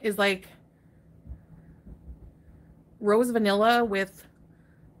spray is like rose vanilla with,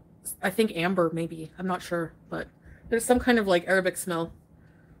 I think, amber, maybe. I'm not sure, but there's some kind of, like, Arabic smell.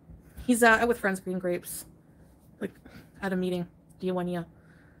 He's out with friends, green grapes. Like, at a meeting. Diawania.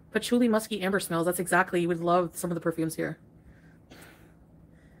 Patchouli, musky, amber smells. That's exactly, you would love some of the perfumes here.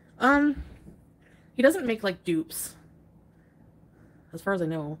 He doesn't make, like, dupes. As far as I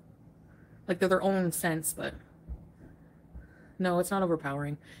know. Like, they're their own scents, but... No, it's not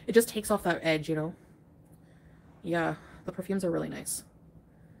overpowering. It just takes off that edge, you know? Yeah, the perfumes are really nice.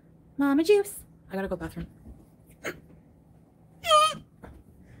 Mama juice. I gotta go bathroom. We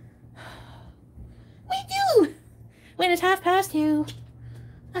do! When it's 2:30.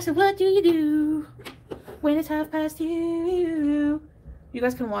 I said, what do you do when it's 2:30? You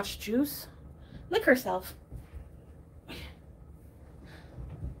guys can watch Juice. lick herself.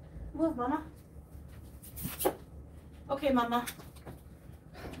 Move, Mama. Okay, Mama.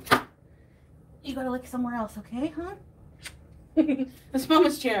 You gotta lick somewhere else, okay, huh? That's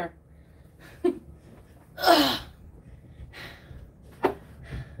Mama's chair.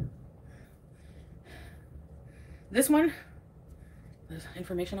 This one, there's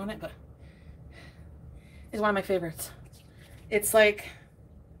information on it, but is one of my favorites. It's like,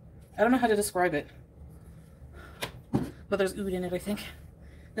 I don't know how to describe it, but there's oud in it, I think.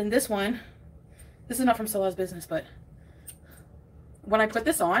 Then this one, this is not from Salah's Business, but when I put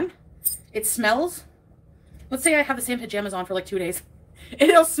this on, it smells. Let's say I have the same pajamas on for like 2 days.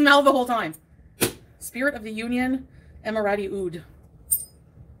 It'll smell the whole time. Spirit of the Union Emirati Oud.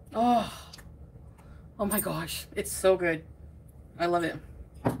 Oh my gosh. It's so good. I love it.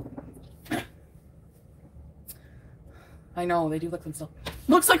 I know, they do lick them still.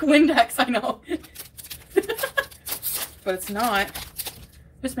 Looks like Windex, I know. But it's not.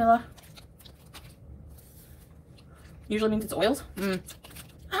 Bismillah. Usually means it's oils.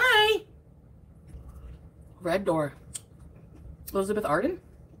 Hi! Red Door. Elizabeth Arden.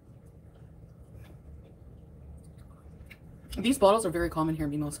 These bottles are very common here,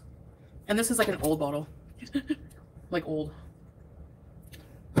 Mimos. And this is like an old bottle. Like old.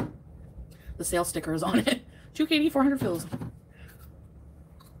 The sale sticker is on it. 2KD, 400 fills.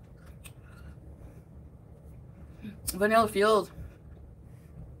 Vanilla Field.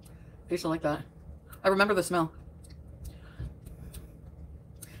 Tastes like that. I remember the smell.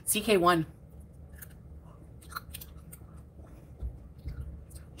 CK1.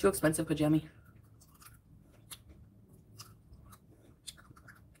 Too expensive, pajami.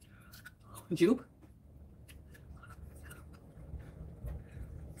 Jupe.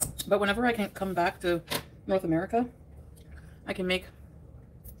 But whenever I can come back to North America, we can make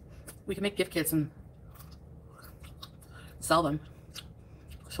gift kits and sell them.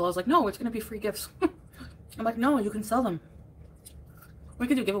 So I was like, no, it's gonna be free gifts. I'm like, no, you can sell them. We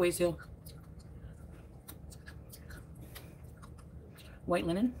could do giveaways too. White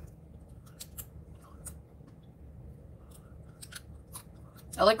linen.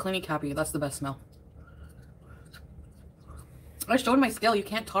 I like Cleany Cappy. That's the best smell. I showed my scale. You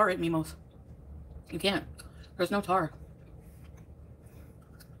can't tar it, Mimos. You can't. There's no tar.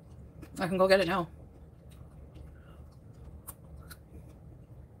 I can go get it now.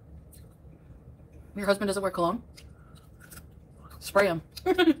 Your husband doesn't wear cologne? Spray him.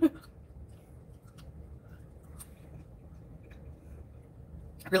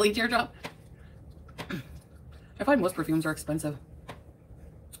 Really, Teardrop? I find most perfumes are expensive.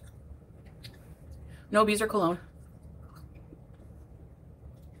 No bees or cologne.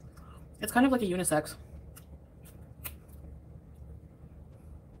 It's kind of like a unisex.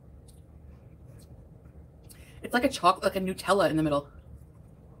 It's like a chocolate, like a Nutella in the middle.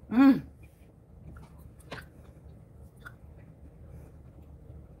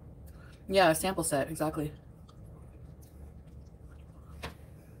 Yeah, a sample set, exactly.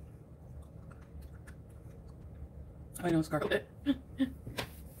 I know, Scarlett.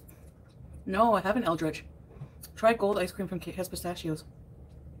 No, I haven't, Eldritch. Try gold ice cream from Kate has pistachios.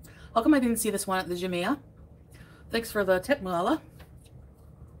 How come I didn't see this one at the Jamea? Thanks for the tip, Malala.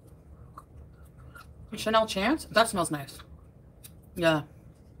 Chanel Chance? That smells nice. Yeah.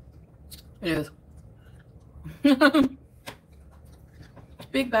 It is.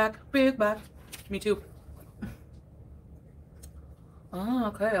 Big bag, big bag. Me too. Oh,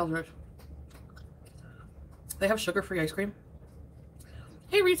 okay, Eldritch. They have sugar-free ice cream.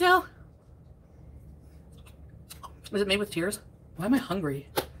 Hey, retail. Is it made with tears? Why am I hungry?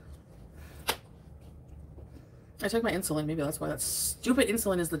 I took my insulin. Maybe that's why. That stupid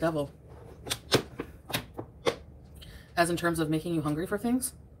insulin is the devil. As in terms of making you hungry for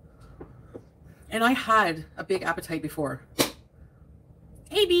things. And I had a big appetite before.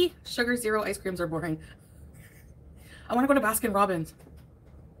 Hey, B. Sugar zero ice creams are boring. I want to go to Baskin Robbins.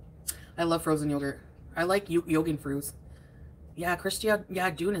 I love frozen yogurt. I like yogurt fruits. Yeah, Christia. Yeah,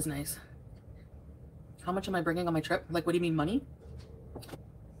 Dune is nice. How much am I bringing on my trip? Like, what do you mean, money?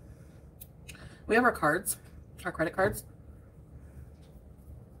 We have our cards. Our credit cards.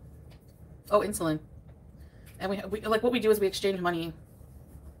 Oh, insulin. And we like what we do is we exchange money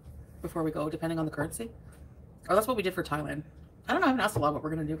before we go, depending on the currency. Or that's what we did for Thailand. I don't know. I haven't asked a lot what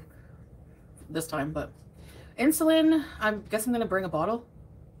we're gonna do this time, but insulin. I guess I'm gonna bring a bottle.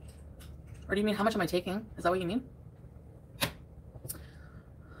 Or do you mean how much am I taking? Is that what you mean?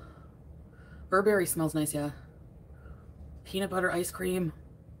 Burberry smells nice, yeah. Peanut butter ice cream.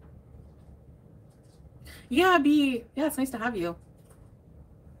 Yeah, B. Yeah, it's nice to have you.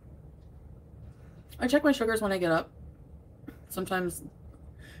 I check my sugars when I get up. Sometimes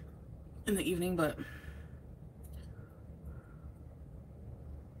in the evening, but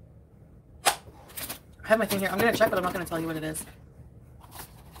I have my thing here. I'm going to check, but I'm not going to tell you what it is.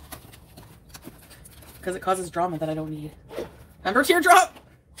 Because it causes drama that I don't need. Remember teardrop?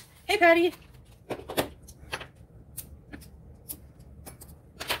 Hey, Patty.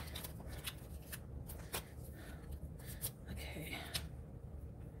 Okay.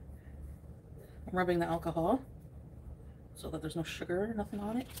 I'm rubbing the alcohol so that there's no sugar or nothing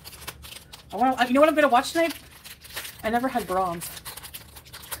on it. You know what I'm going to watch tonight? I never had Brahms.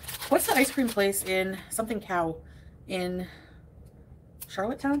 What's the ice cream place in something cow in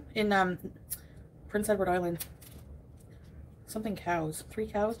Charlottetown? In Prince Edward Island. Something cows. 3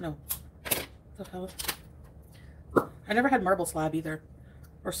 cows? No. What the hell? I never had marble slab either.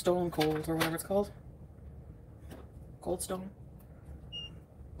 Or stone cold or whatever it's called. Cold stone.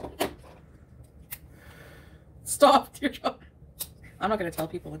 Stop, teardrop. I'm not going to tell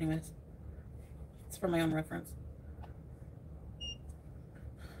people anyways. It's for my own reference.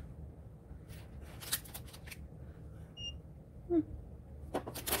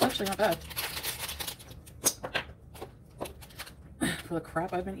 It's actually not bad. For the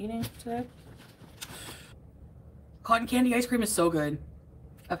crap I've been eating today. Cotton candy ice cream is so good.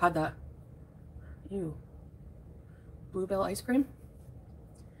 I've had that. Ew. Bluebell ice cream.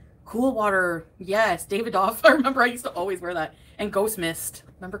 Cool water. Yes, David Doff. I remember I used to always wear that. And Ghost Mist.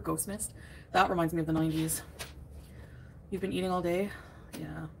 Remember Ghost Mist? That reminds me of the 90s. You've been eating all day?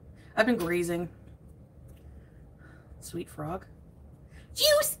 Yeah. I've been grazing. Sweet frog.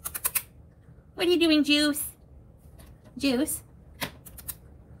 Juice! What are you doing, Juice? Juice?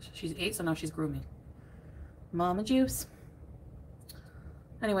 She's 8, so now she's grooming. Mama Juice.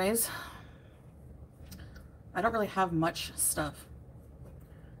 Anyways, I don't really have much stuff.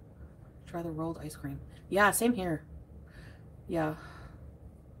 Try the rolled ice cream. Yeah, same here. Yeah.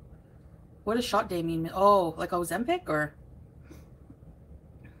 What does shot day mean? Oh, like Ozempic or?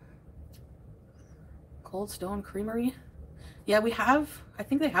 Cold Stone Creamery? Yeah, we have, I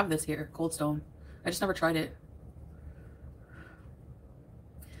think they have this here, Cold Stone. I just never tried it.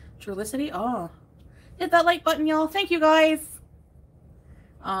 Trulicity? Oh. Hit that like button, y'all. Thank you, guys.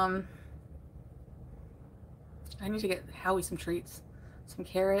 I need to get Howie some treats. Some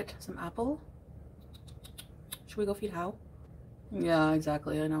carrot, some apple. Should we go feed How? Yeah,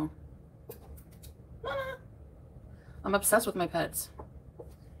 exactly. I know. I'm obsessed with my pets.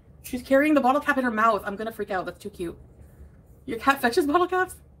 She's carrying the bottle cap in her mouth. I'm gonna freak out. That's too cute. Your cat fetches bottle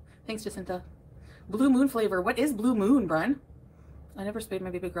caps? Thanks, Jacinta. Blue Moon flavor. What is Blue Moon, Bren? I never spayed my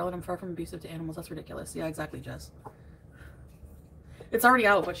baby girl and I'm far from abusive to animals. That's ridiculous. Yeah, exactly, Jess. It's already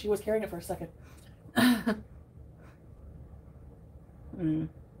out, but she was carrying it for a second. I'm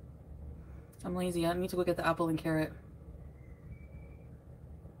lazy. I need to go get the apple and carrot.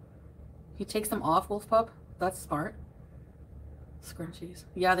 He takes them off, Wolf Pup. That's smart. Scrunchies.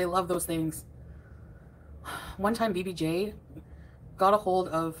 Yeah, they love those things. One time BBJ got a hold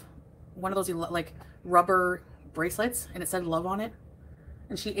of one of those like rubber bracelets and it said love on it.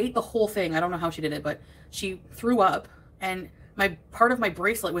 And she ate the whole thing. I don't know how she did it, but she threw up and part of my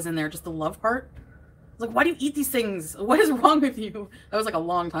bracelet was in there, just the love part. I was like, why do you eat these things? What is wrong with you? That was like a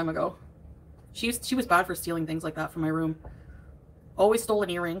long time ago. She was bad for stealing things like that from my room. Always stole an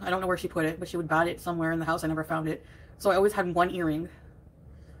earring. I don't know where she put it, but she would bat it somewhere in the house. I never found it. So I always had one earring.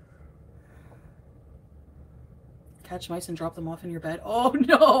 Catch mice and drop them off in your bed. Oh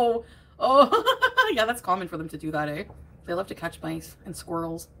no. Oh, yeah, that's common for them to do that, eh? They love to catch mice and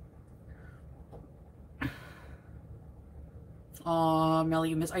squirrels. Oh,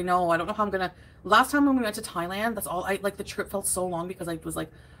 Melly, you miss. I know. I don't know how I'm gonna. Last time when we went to Thailand, that's all. Like the trip felt so long because I was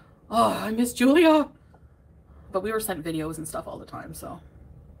like, oh, I miss Julia. But we were sent videos and stuff all the time, so.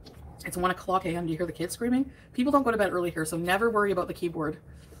 It's 1 o'clock a.m. Do you hear the kids screaming? People don't go to bed early here, so never worry about the keyboard.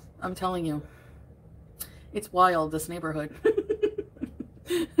 I'm telling you. It's wild, this neighborhood.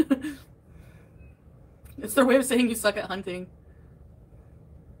 It's their way of saying you suck at hunting.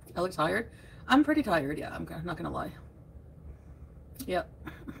 I look tired. I'm pretty tired, yeah. I'm not gonna lie. Yep.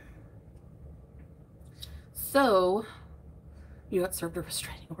 So, you got served a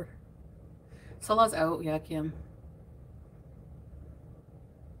restraining order. Salah's out, yeah, Kim.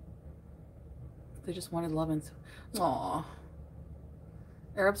 They just wanted love and... Aww.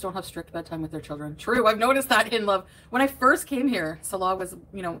 Arabs don't have strict bedtime with their children. True, I've noticed that in love. When I first came here, Salah was,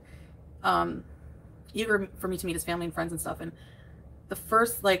 you know, eager for me to meet his family and friends and stuff. And the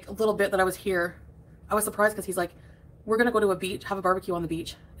first, like, little bit that I was here, I was surprised because he's like, we're going to go to a beach, have a barbecue on the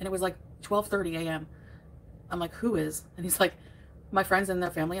beach. And it was like 12:30 a.m. I'm like, who is? And he's like, my friends and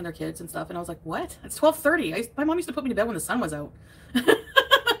their family and their kids and stuff. And I was like, what? It's 12:30. My mom used to put me to bed when the sun was out.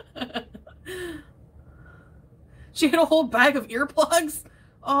 She had a whole bag of earplugs.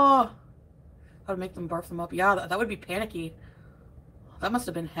 Oh, how to make them barf them up. Yeah, that would be panicky. That must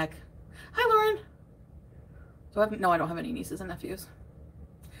have been heck. Hi, Lauren. No, I don't have any nieces and nephews.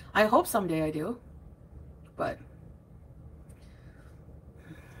 I hope someday I do, but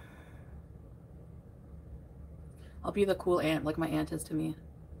I'll be the cool aunt like my aunt is to me.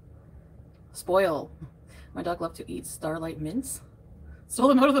 Spoil. My dog loved to eat Starlight mints. Stole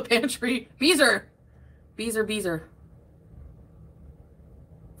them out of the pantry. Beezer. Beezer.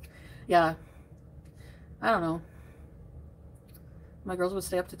 Yeah. I don't know. My girls would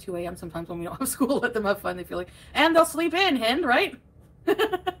stay up to 2 a.m. sometimes when we don't have school. Let them have fun. They feel like, and they'll sleep in, Hind, right?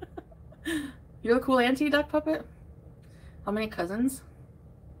 You're the cool auntie, duck puppet. How many cousins?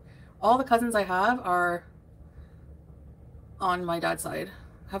 All the cousins I have are on my dad's side.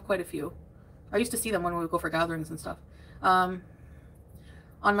 I have quite a few. I used to see them when we would go for gatherings and stuff. On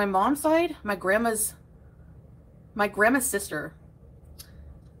my mom's side, my grandma's sister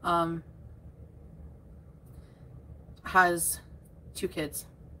has 2 kids.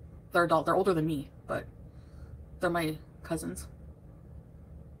 They're adult. They're older than me, but they're my cousins.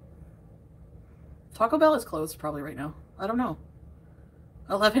 Taco Bell is closed probably right now. I don't know.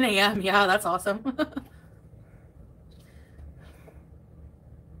 11 a.m. Yeah, that's awesome.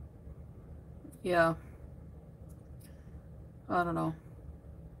 Yeah. I don't know.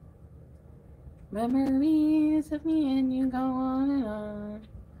 Memories of me and you go on and on.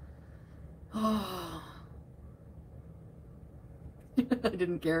 Oh. I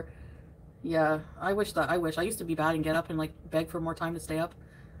didn't care. Yeah, I wish. I used to be bad and get up and like beg for more time to stay up.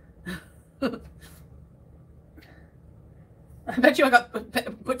 I bet you I got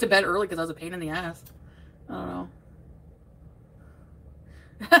put to bed early because I was a pain in the ass. I don't know.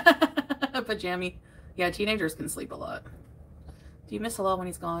 Pajammy. Yeah, teenagers can sleep a lot. Do you miss Halal when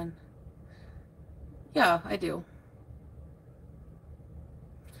he's gone? Yeah, I do.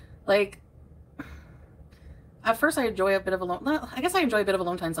 Like, at first I enjoy a bit of alone. I guess I enjoy a bit of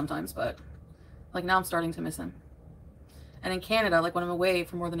alone time sometimes, but like now I'm starting to miss him. And in Canada, like when I'm away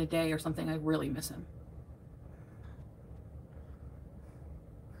for more than a day or something, I really miss him.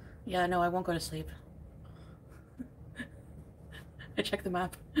 Yeah, no, I won't go to sleep. I checked the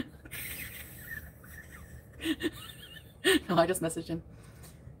map. No, I just messaged him.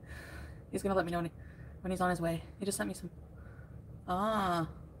 He's gonna let me know when he's on his way. He just sent me some. Ah.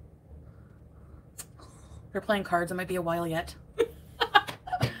 They're playing cards. It might be a while yet.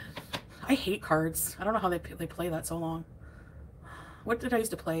 I hate cards. I don't know how they play that so long. What did I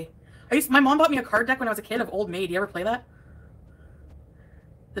used to play? My mom bought me a card deck when I was a kid of Old Maid. You ever play that?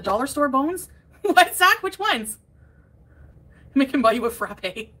 The dollar store bones? What, Zach? Which ones? Make him buy you a frappe.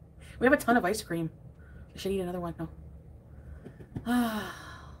 We have a ton of ice cream. I should eat another one. No.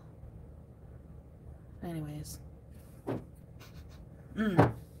 Anyways.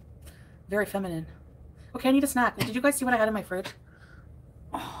 Very feminine. Okay, I need a snack. Did you guys see what I had in my fridge?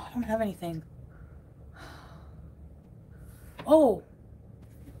 Oh, I don't have anything. Oh.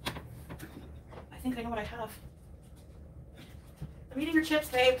 I think I know what I have. I'm eating your chips,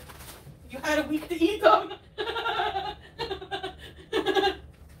 babe. You had a week to eat them.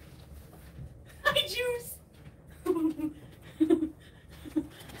 Hi, Juice.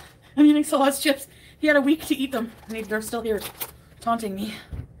 I'm eating Salad's chips. He had a week to eat them, and they're still here, taunting me.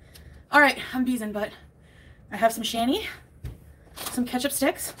 All right, I'm beezing, but I have some shanny, some ketchup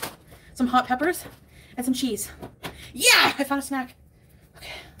sticks, some hot peppers, and some cheese. Yeah, I found a snack.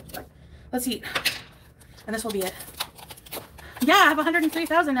 Okay, let's eat, and this will be it. Yeah, I have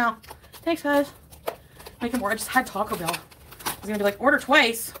 103,000 now. Thanks, guys. Make it more. I just had Taco Bell. I was gonna be like, order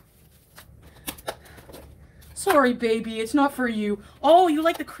twice. Sorry, baby, it's not for you. Oh, you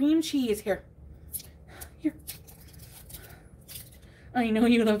like the cream cheese. Here. Here. I know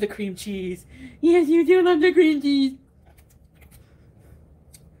you love the cream cheese. Yes, you do love the cream cheese.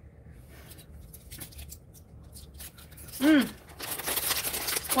 Well,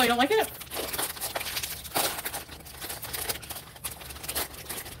 you don't like it?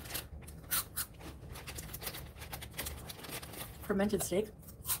 Fermented steak.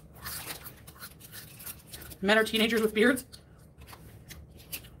 Men are teenagers with beards?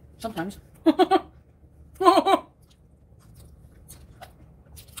 Sometimes.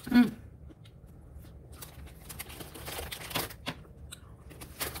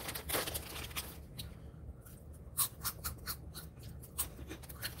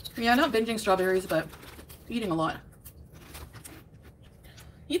 Yeah, not binging strawberries, but eating a lot.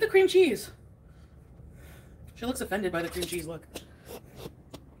 Eat the cream cheese. She looks offended by the cream cheese look.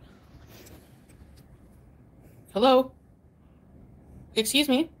 Hello? Excuse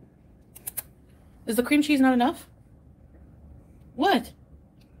me? Is the cream cheese not enough? What?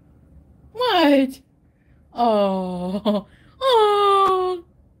 What? Oh. Oh.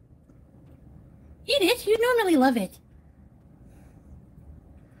 Eat it. You normally love it.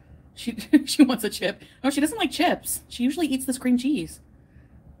 She wants a chip. No, she doesn't like chips. She usually eats this cream cheese.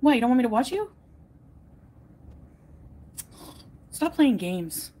 What, you don't want me to watch you? Stop playing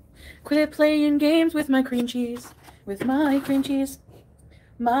games. Quit playing games with my cream cheese. With my cream cheese.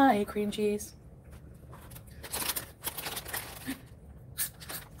 My cream cheese.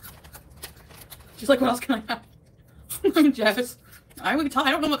 She's like, what else can I have? Jess, I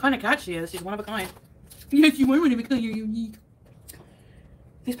don't know what kind of cat she is. She's one of a kind. Yes, you are one of a kind. You're unique.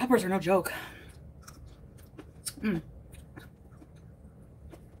 These peppers are no joke.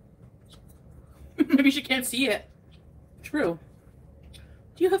 Maybe she can't see it. True.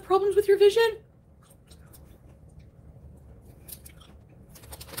 Do you have problems with your vision?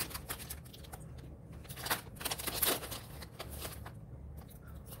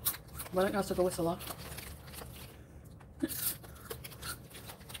 Why don't you also go with Salah?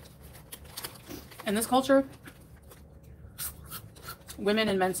 In this culture, women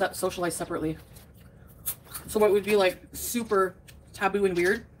and men socialize separately. So what would be like super taboo and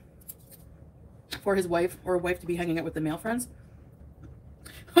weird for his wife or a wife to be hanging out with the male friends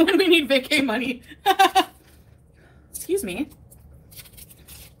when we need vacay money. Excuse me.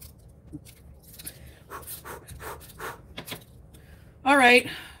 All right.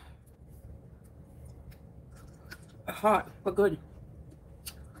 Hot, but good.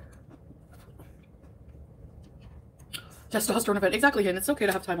 Testosterone event. Exactly, and it's okay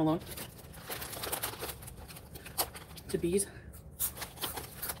to have time alone. To bees.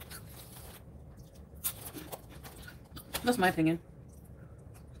 That's my opinion.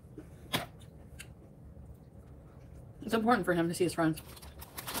 It's important for him to see his friends.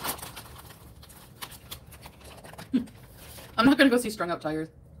 I'm not gonna go see Strung Out Tigers.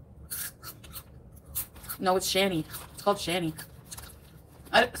 No, it's Shanny. It's called Shanny.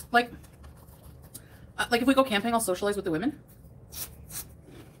 Like if we go camping, I'll socialize with the women.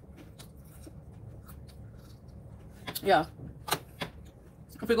 Yeah.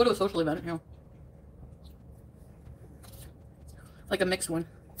 If we go to a social event, you know. Like a mixed one.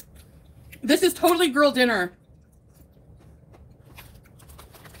 This is totally girl dinner.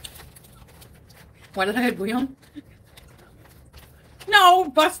 Why did I have bouillon? No,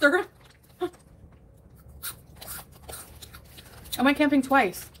 Buster. I went camping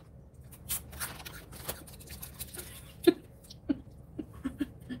twice.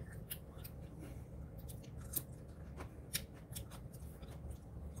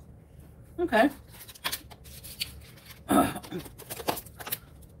 Okay. My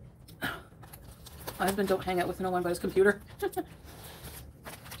husband don't hang out with no one but his computer.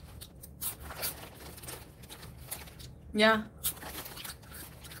 Yeah.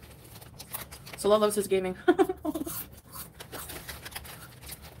 Sola loves his gaming.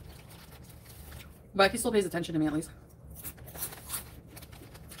 But he still pays attention to me at least.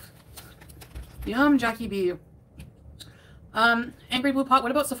 Yum, Jackie B. Angry Blue Pot,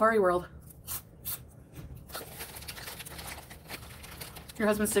 what about Safari World? Your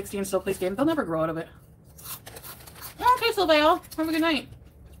husband's 60 and still plays games. They'll never grow out of it. Okay, Sylvia. Have a good night.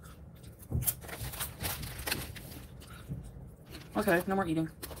 Okay, no more eating.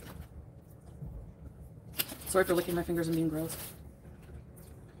 Sorry for licking my fingers and being gross.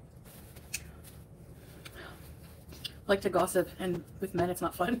 I like to gossip, and with men it's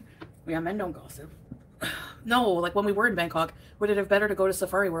not fun. Yeah, men don't gossip. No, like when we were in Bangkok, would it have better to go to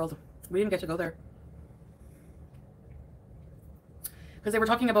Safari World? We didn't get to go there. Because they were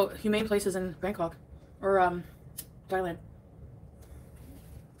talking about humane places in Bangkok. Or, Thailand.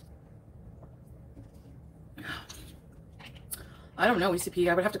 I don't know,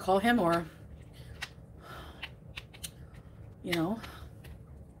 ECP. I would have to call him or... You know...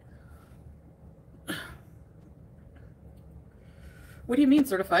 What do you mean,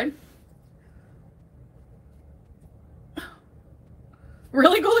 certified?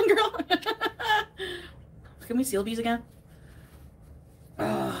 Really, Golden Girl? Can we seal bees again?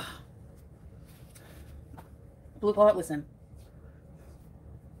 Blue Pot, listen.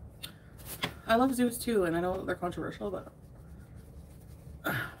 I love zoos too, and I know they're controversial, but...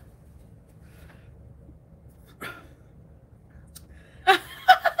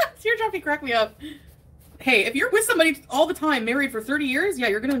 Teardroppy crack me up. Hey, if you're with somebody all the time, married for 30 years, yeah,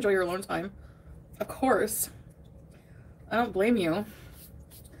 you're going to enjoy your alone time. Of course. I don't blame you.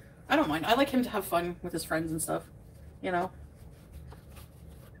 I don't mind. I like him to have fun with his friends and stuff. You know?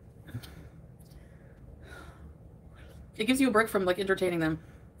 It gives you a break from like entertaining them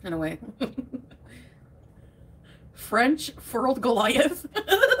in a way. French furled Goliath.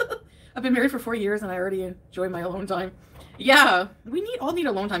 I've been married for 4 years and I already enjoy my alone time. Yeah, we all need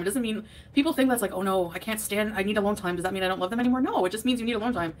alone time. It doesn't mean people think that's like, oh no, I can't stand, I need alone time. Does that mean I don't love them anymore? No, it just means you need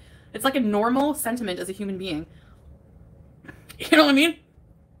alone time. It's like a normal sentiment as a human being. You know what I mean?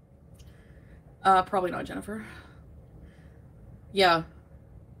 Probably not Jennifer. Yeah.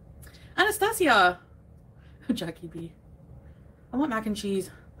 Anastasia. Jackie B. I want mac and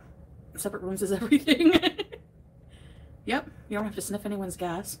cheese. Separate rooms is everything. Yep, you don't have to sniff anyone's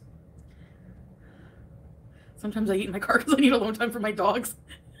gas. Sometimes I eat in my car because I need alone time for my dogs.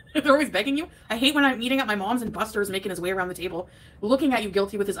 They're always begging you. I hate when I'm eating at my mom's and Buster's making his way around the table, looking at you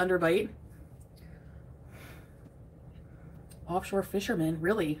guilty with his underbite. Offshore fisherman,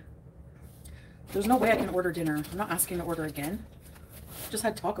 really? There's no way I can order dinner. I'm not asking to order again. Just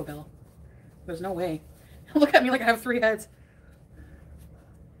had Taco Bell. There's no way. Look at me like I have 3 heads.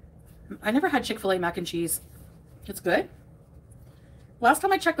 I never had Chick-fil-A mac and cheese. It's good. Last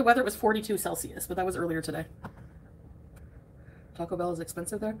time I checked the weather, it was 42 Celsius, but that was earlier today. Taco Bell is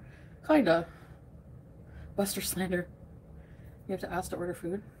expensive there? Kinda. Buster slander. You have to ask to order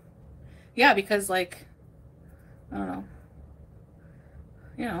food? Yeah, because like, I don't know.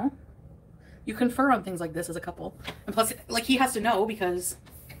 You know, you confer on things like this as a couple. And plus, like, he has to know because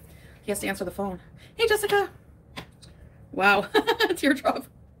he has to answer the phone. Hey, Jessica. Wow. Teardrop.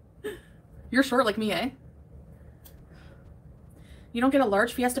 You're short like me, eh? You don't get a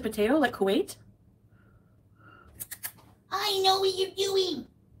large Fiesta potato like Kuwait? I know what you're doing.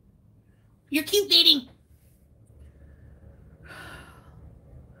 You're cute dating.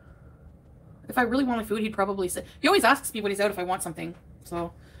 If I really wanted food, he'd probably say... He always asks me when he's out if I want something.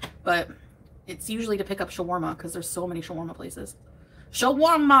 So, but it's usually to pick up shawarma because there's so many shawarma places.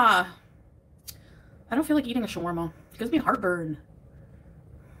 Shawarma! I don't feel like eating a shawarma. It gives me heartburn.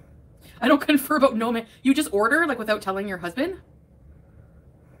 I don't confer about no man. You just order like without telling your husband?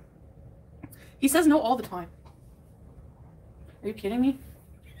 He says no all the time. Are you kidding me?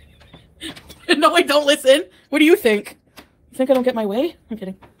 No, I don't listen. What do you think? You think I don't get my way? I'm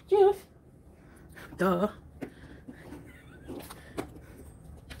kidding. Juice. Duh.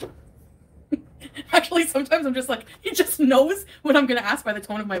 Actually, sometimes I'm just like, he just knows what I'm going to ask by the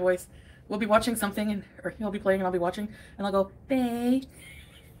tone of my voice. We'll be watching something, and or he'll be playing and I'll be watching, and I'll go, bae.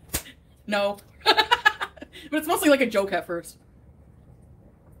 No. But it's mostly like a joke at first.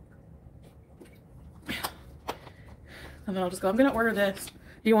 And then I'll just go, I'm going to order this.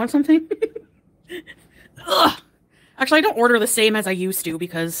 Do you want something? Ugh. Actually, I don't order the same as I used to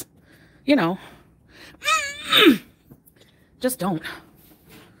because, you know, just don't.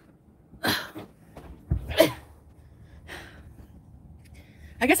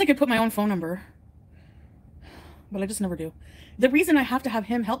 I guess I could put my own phone number, but I just never do. The reason I have to have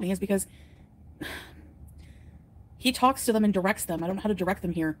him help me is because he talks to them and directs them. I don't know how to direct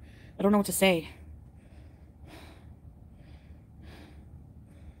them here. I don't know what to say.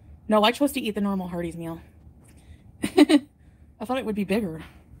 No, I chose to eat the normal Hardee's meal. I thought it would be bigger.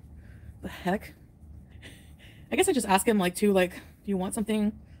 The heck? I guess I just ask him like too, like, do you want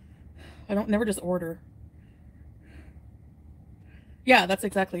something? I don't never just order. Yeah, that's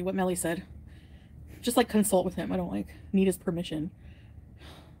exactly what Melly said. Just like consult with him. I don't like need his permission.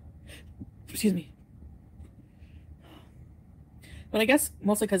 Excuse me. But I guess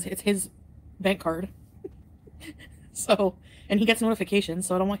mostly because it's his bank card. So, and he gets notifications,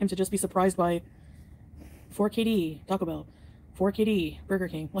 so I don't want him to just be surprised by 4KD, Taco Bell, 4KD, Burger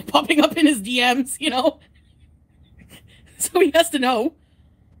King, like popping up in his DMs, you know? So he has to know.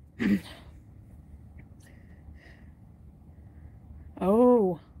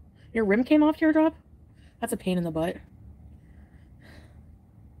 Oh, your rim came off, Teardrop? That's a pain in the butt.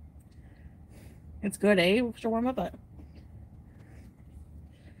 It's good, eh? Shawarma, but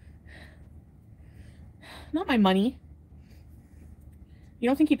not my money. You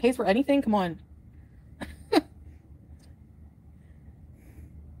don't think he pays for anything? Come on.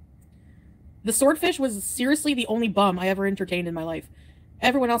 The swordfish was seriously the only bum I ever entertained in my life.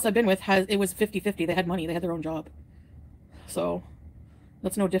 Everyone else I've been with it was 50-50. They had money. They had their own job. So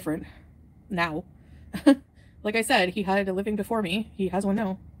that's no different now. Like I said, he had a living before me. He has one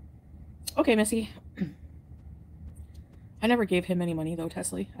now. Okay, Missy. I never gave him any money though,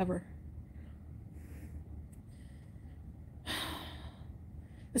 Tesley, ever.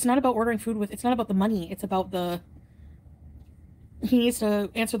 It's not about ordering food with, it's not about the money. It's about he needs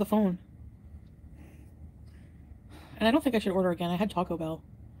to answer the phone. And I don't think I should order again. I had Taco Bell.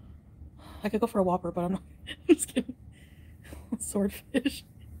 I could go for a Whopper, but I'm not. I'm just kidding. Swordfish.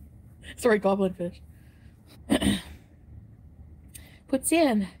 Sorry, goblin fish. Puts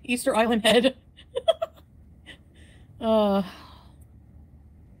in Easter Island head.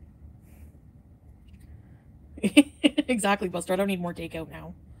 Exactly, Buster. I don't need more takeout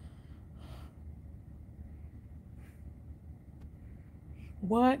now.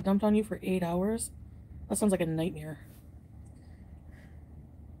 What? Dumped on you for 8 hours? That sounds like a nightmare.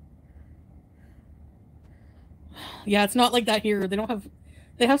 Yeah, it's not like that here. They don't have...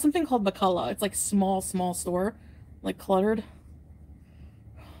 They have something called McCullough. It's like small store. Like cluttered.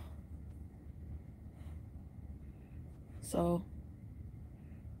 So...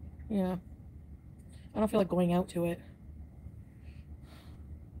 Yeah. I don't feel like going out to it.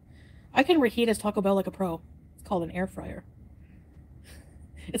 I can reheat his Taco Bell like a pro. It's called an air fryer.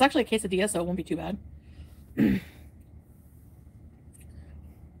 It's actually a quesadilla, so it won't be too bad.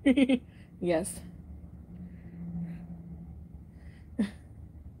 Yes. Hey,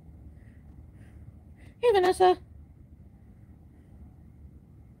 Vanessa.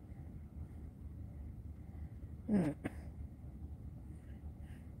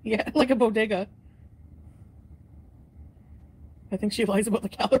 Yeah, like a bodega. I think she lies about the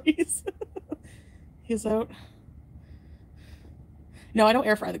calories. He's out. No, I don't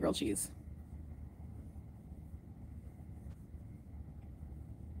air fry the grilled cheese.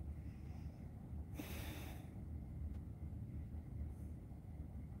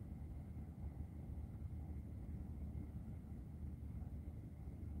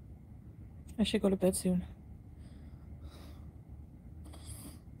 I should go to bed soon.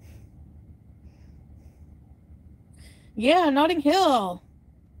 Yeah, Notting Hill.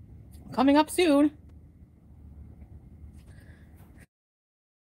 Coming up soon.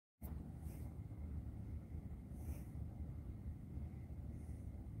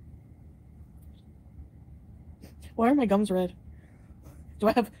 Why are my gums red? Do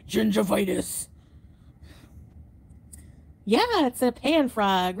I have gingivitis? Yeah, it's a pan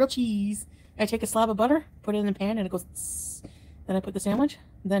fry, grilled cheese. I take a slab of butter, put it in the pan, and it goes tss. Then I put the sandwich.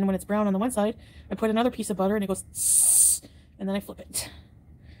 Then when it's brown on the one side, I put another piece of butter, and it goes tss. And then I flip it.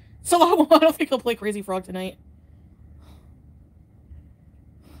 So I don't think I'll play Crazy Frog tonight.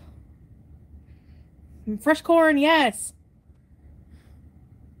 Fresh corn, yes.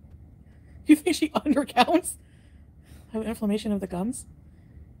 You think she undercounts? I have inflammation of the gums?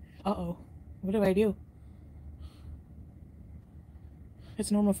 Uh-oh. What do I do?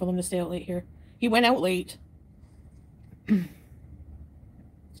 It's normal for them to stay out late here. He went out late.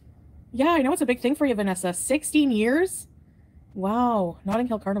 Yeah, I know it's a big thing for you, Vanessa. 16 years? Wow. Notting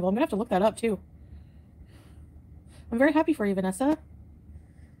Hill Carnival. I'm going to have to look that up, too. I'm very happy for you, Vanessa.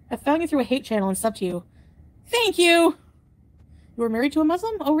 I found you through a hate channel and subbed to you. Thank you! You were married to a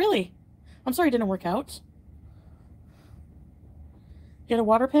Muslim? Oh, really? I'm sorry it didn't work out. Get a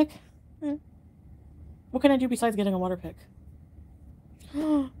water pick? What can I do besides getting a water pick?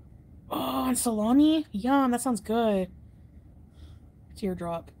 Oh, and salami? Yum, that sounds good.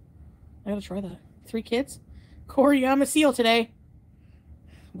 Teardrop. I gotta try that. 3 kids? Corey, I'm a seal today.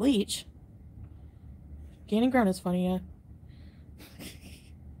 Bleach. Gaining ground is funny, yeah.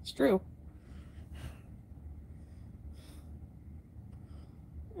 It's true.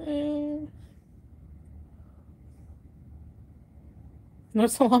 No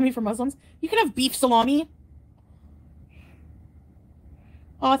salami for Muslims? You can have beef salami.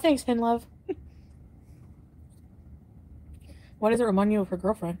 Aw, thanks, Hen Love. Why does it remind you of her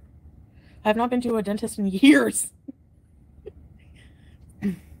girlfriend? I have not been to a dentist in years.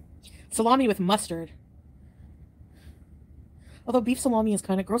 Salami with mustard. Although beef salami is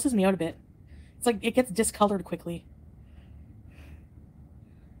kind of grosses me out a bit. It's like it gets discolored quickly.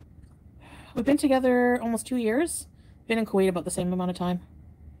 We've been together almost 2 years. Been in Kuwait about the same amount of time.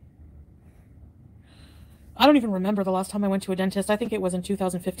 I don't even remember the last time I went to a dentist. I think it was in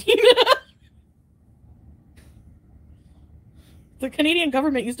 2015. The Canadian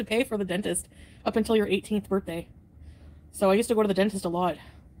government used to pay for the dentist up until your 18th birthday. So I used to go to the dentist a lot.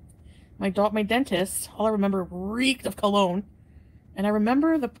 My dentist, all I remember, reeked of cologne. And I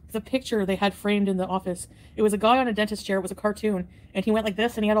remember the picture they had framed in the office. It was a guy on a dentist chair. It was a cartoon. And he went like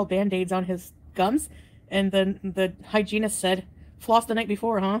this, and he had all Band-Aids on his gums. And then the hygienist said, floss the night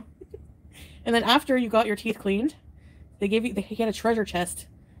before, huh? And then after you got your teeth cleaned, he had a treasure chest.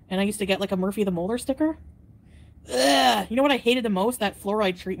 And I used to get like a Murphy the Molar sticker. Ugh! You know what I hated the most? That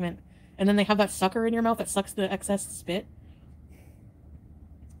fluoride treatment. And then they have that sucker in your mouth that sucks the excess spit.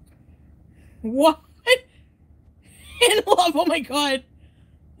 What? In love, oh my god.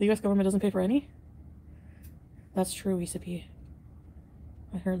 The US government doesn't pay for any? That's true, ECP.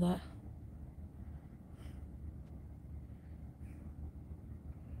 I heard that.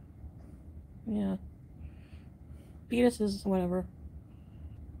 Yeah. Beatus is whatever.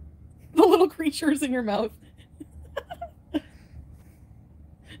 creatures in your mouth.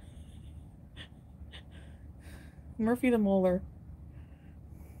 Murphy the Molar.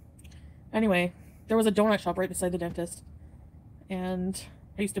 Anyway, there was a donut shop right beside the dentist. And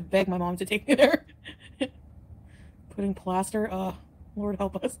I used to beg my mom to take me there. Putting plaster. Lord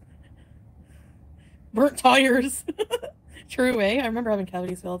help us. Burnt tires. True, eh? I remember having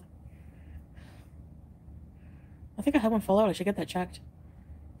cavities filled. I think I had one fall out. I should get that checked.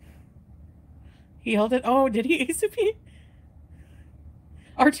 He held it. Oh, did he? ACP?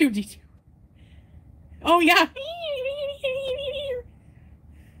 R2D2. Oh, yeah.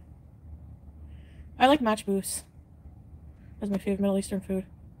 I like matchboos. That's my favorite Middle Eastern food.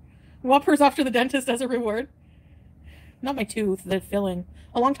 Whoppers after the dentist as a reward. Not my tooth, the filling.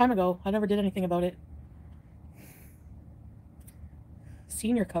 A long time ago. I never did anything about it.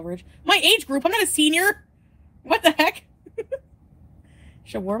 Senior coverage. My age group. I'm not a senior. What the heck?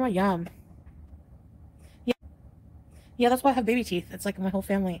 Shawarma, yum. Yeah, that's why I have baby teeth. It's like my whole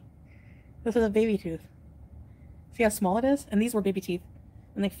family. This is a baby tooth. See how small it is? And these were baby teeth.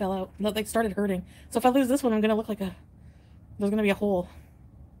 And they fell out. They started hurting. So if I lose this one, I'm going to look like a... There's going to be a hole.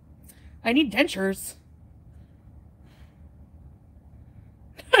 I need dentures.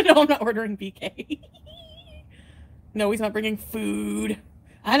 No, I'm not ordering BK. No, he's not bringing food.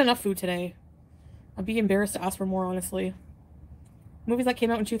 I had enough food today. I'd be embarrassed to ask for more, honestly. Movies that came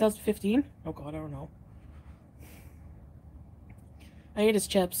out in 2015? Oh god, I don't know. I ate his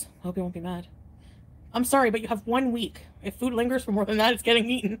chips. I hope he won't be mad. I'm sorry, but you have 1 week. If food lingers for more than that, it's getting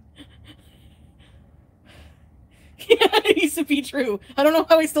eaten. Yeah, it used to be true. I don't know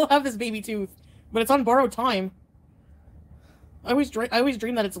how I still have this baby tooth, but it's on borrowed time. I always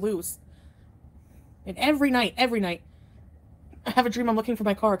dream that it's loose. And every night, I have a dream I'm looking for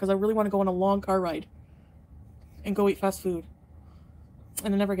my car because I really want to go on a long car ride and go eat fast food.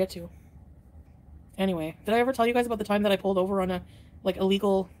 And I never get to. Anyway, did I ever tell you guys about the time that I pulled over on a, like,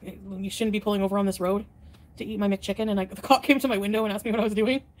 illegal... You shouldn't be pulling over on this road to eat my McChicken, and the cop came to my window and asked me what I was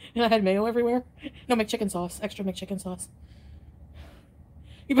doing, and I had mayo everywhere. No, McChicken sauce. Extra McChicken sauce.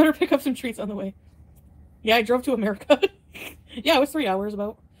 You better pick up some treats on the way. Yeah, I drove to America. Yeah, it was 3 hours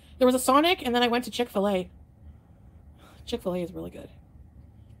about. There was a Sonic, and then I went to Chick-fil-A. Chick-fil-A is really good.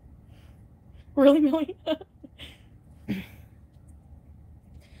 Really, Millie?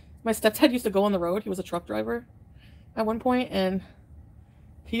 My stepdad used to go on the road. He was a truck driver at one point, and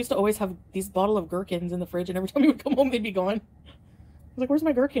he used to always have these bottle of gherkins in the fridge, and every time he would come home, they'd be gone. I was like, where's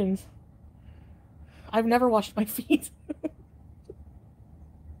my gherkins? I've never washed my feet.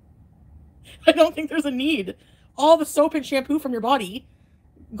 I don't think there's a need. All the soap and shampoo from your body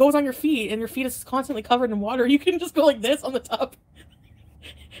goes on your feet, and your feet is constantly covered in water. You can just go like this on the top.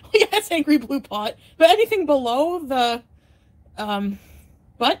 Yes, angry blue pot. But anything below the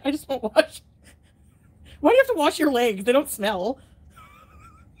butt, I just won't wash. Why do you have to wash your legs? They don't smell.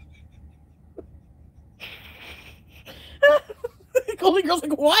 Golden Girl's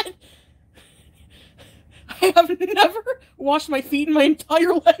like, what? I have never washed my feet in my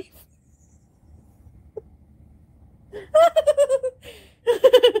entire life.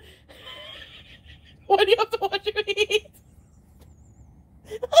 Why do you have to wash your feet?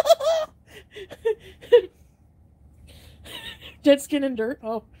 Dead skin and dirt.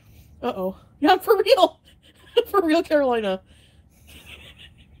 Oh. Uh-oh. Yeah, for real. For real, Carolina.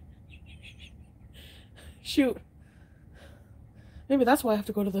 Shoot. Maybe that's why I have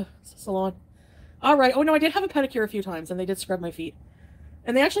to go to the salon. Alright. Oh, no, I did have a pedicure a few times, and they did scrub my feet.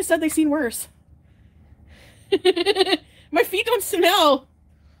 And they actually said they've seen worse. My feet don't smell.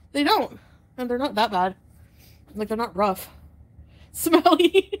 They don't. And they're not that bad. Like, they're not rough.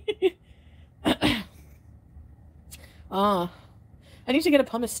 Smelly. I need to get a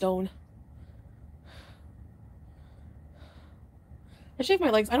pumice stone. I shave my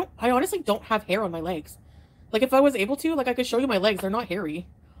legs. I honestly don't have hair on my legs. Like, if I was able to, like, I could show you my legs. They're not hairy.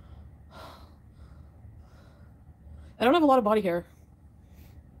 I don't have a lot of body hair.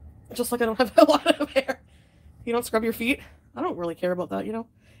 Just like I don't have a lot of hair. You don't scrub your feet? I don't really care about that, you know?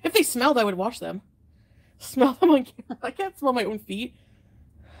 If they smelled, I would wash them. Smell them on camera. I can't smell my own feet.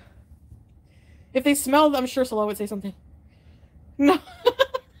 If they smelled, I'm sure Salah would say something. No. I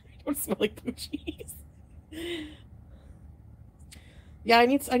don't smell like poochies. Yeah, I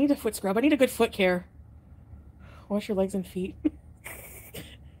need a foot scrub. I need a good foot care. Wash your legs and feet.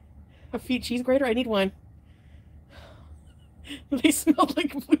 A feet cheese grater? I need one. They smell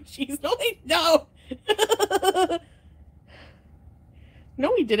like blue cheese. No, they don't.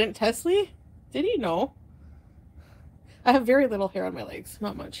 No, he didn't, Tesley. Did he? No. I have very little hair on my legs.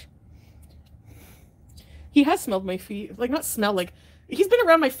 Not much. He has smelled my feet. Like, not smell, like... He's been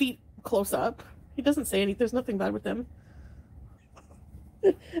around my feet close up. He doesn't say anything. There's nothing bad with him.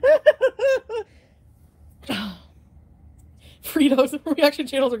 Fritos reaction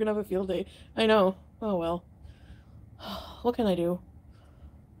channels are gonna have a field day. I know. Oh well. What can I do?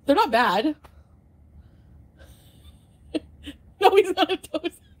 They're not bad. No, he's not a toe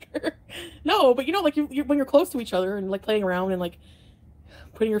sucker. No, but you know, like when you're close to each other and like playing around and like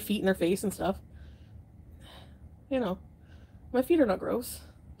putting your feet in their face and stuff. You know, my feet are not gross.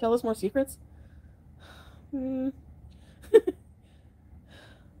 Tell us more secrets.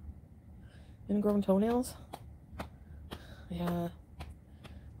 Ingrown toenails. Yeah.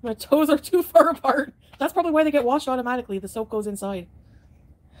 My toes are too far apart. That's probably why they get washed automatically. The soap goes inside.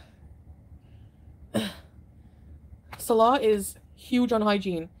 Salah is huge on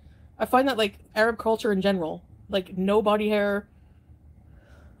hygiene. I find that like Arab culture in general, like no body hair,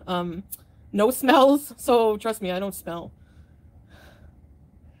 no smells. So trust me, I don't smell.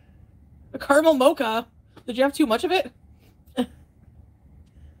 A caramel mocha. Did you have too much of it?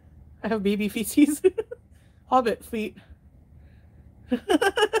 I have baby feces. Hobbit feet.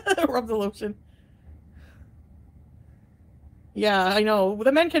 Rub the lotion. Yeah, I know.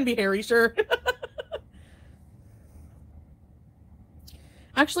 The men can be hairy, sure.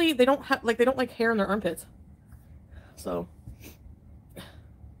 Actually, they don't have they don't like hair in their armpits. So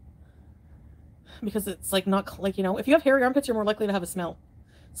because it's like not like, you know, if you have hairy armpits, you're more likely to have a smell.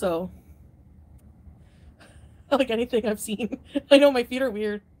 So like anything I've seen. I know my feet are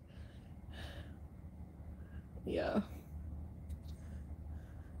weird. Yeah.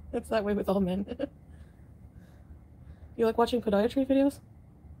 It's that way with all men. You like watching podiatry videos?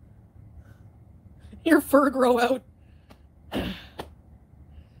 Your fur grow out.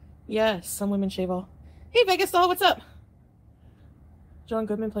 Yes, some women shave all. Hey, Vegas doll, what's up? John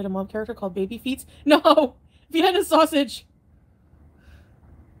Goodman played a mob character called Baby Feet. No! Vienna sausage!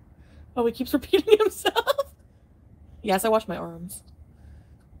 Oh, he keeps repeating himself. Yes, I wash my arms.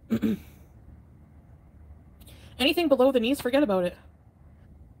 Anything below the knees, forget about it.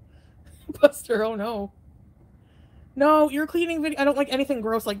 Buster, oh no. No, you're cleaning video. I don't like anything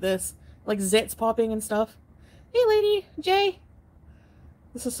gross like this. Like zits popping and stuff. Hey, lady. Jay.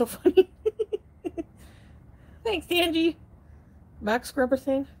 This is so funny. Thanks, Angie. Back scrubber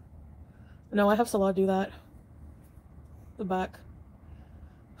thing. No, I have Salah do that. The back.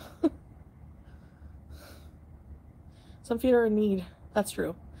 Some feet are in need. That's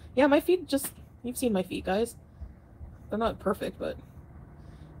true. Yeah, my feet just... You've seen my feet, guys. They're not perfect, but...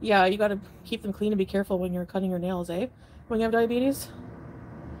 Yeah, you gotta keep them clean and be careful when you're cutting your nails, eh? When you have diabetes.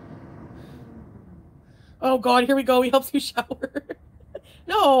 Oh god, here we go. He helps you shower.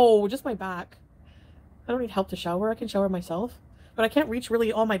 No, just my back. I don't need help to shower. I can shower myself. But I can't reach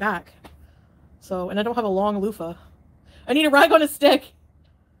really all my back. So, and I don't have a long loofah. I need a rag on a stick.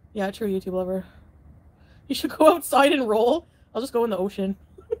 Yeah, true, YouTube lover. You should go outside and roll. I'll just go in the ocean.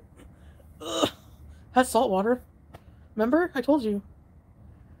 Ugh. Has salt water. Remember? I told you.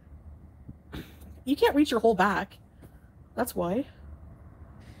 You can't reach your whole back. That's why.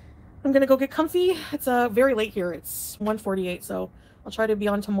 I'm gonna go get comfy. It's very late here. It's 1:48, so I'll try to be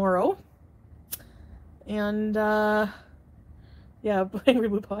on tomorrow. And yeah, Angry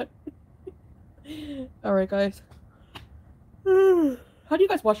Blue Pot. Alright, guys. How do you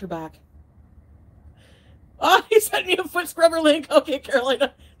guys wash your back? Oh, you sent me a foot scrubber link. Okay,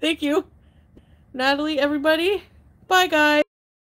 Carolina. Thank you. Natalie, everybody. Bye, guys.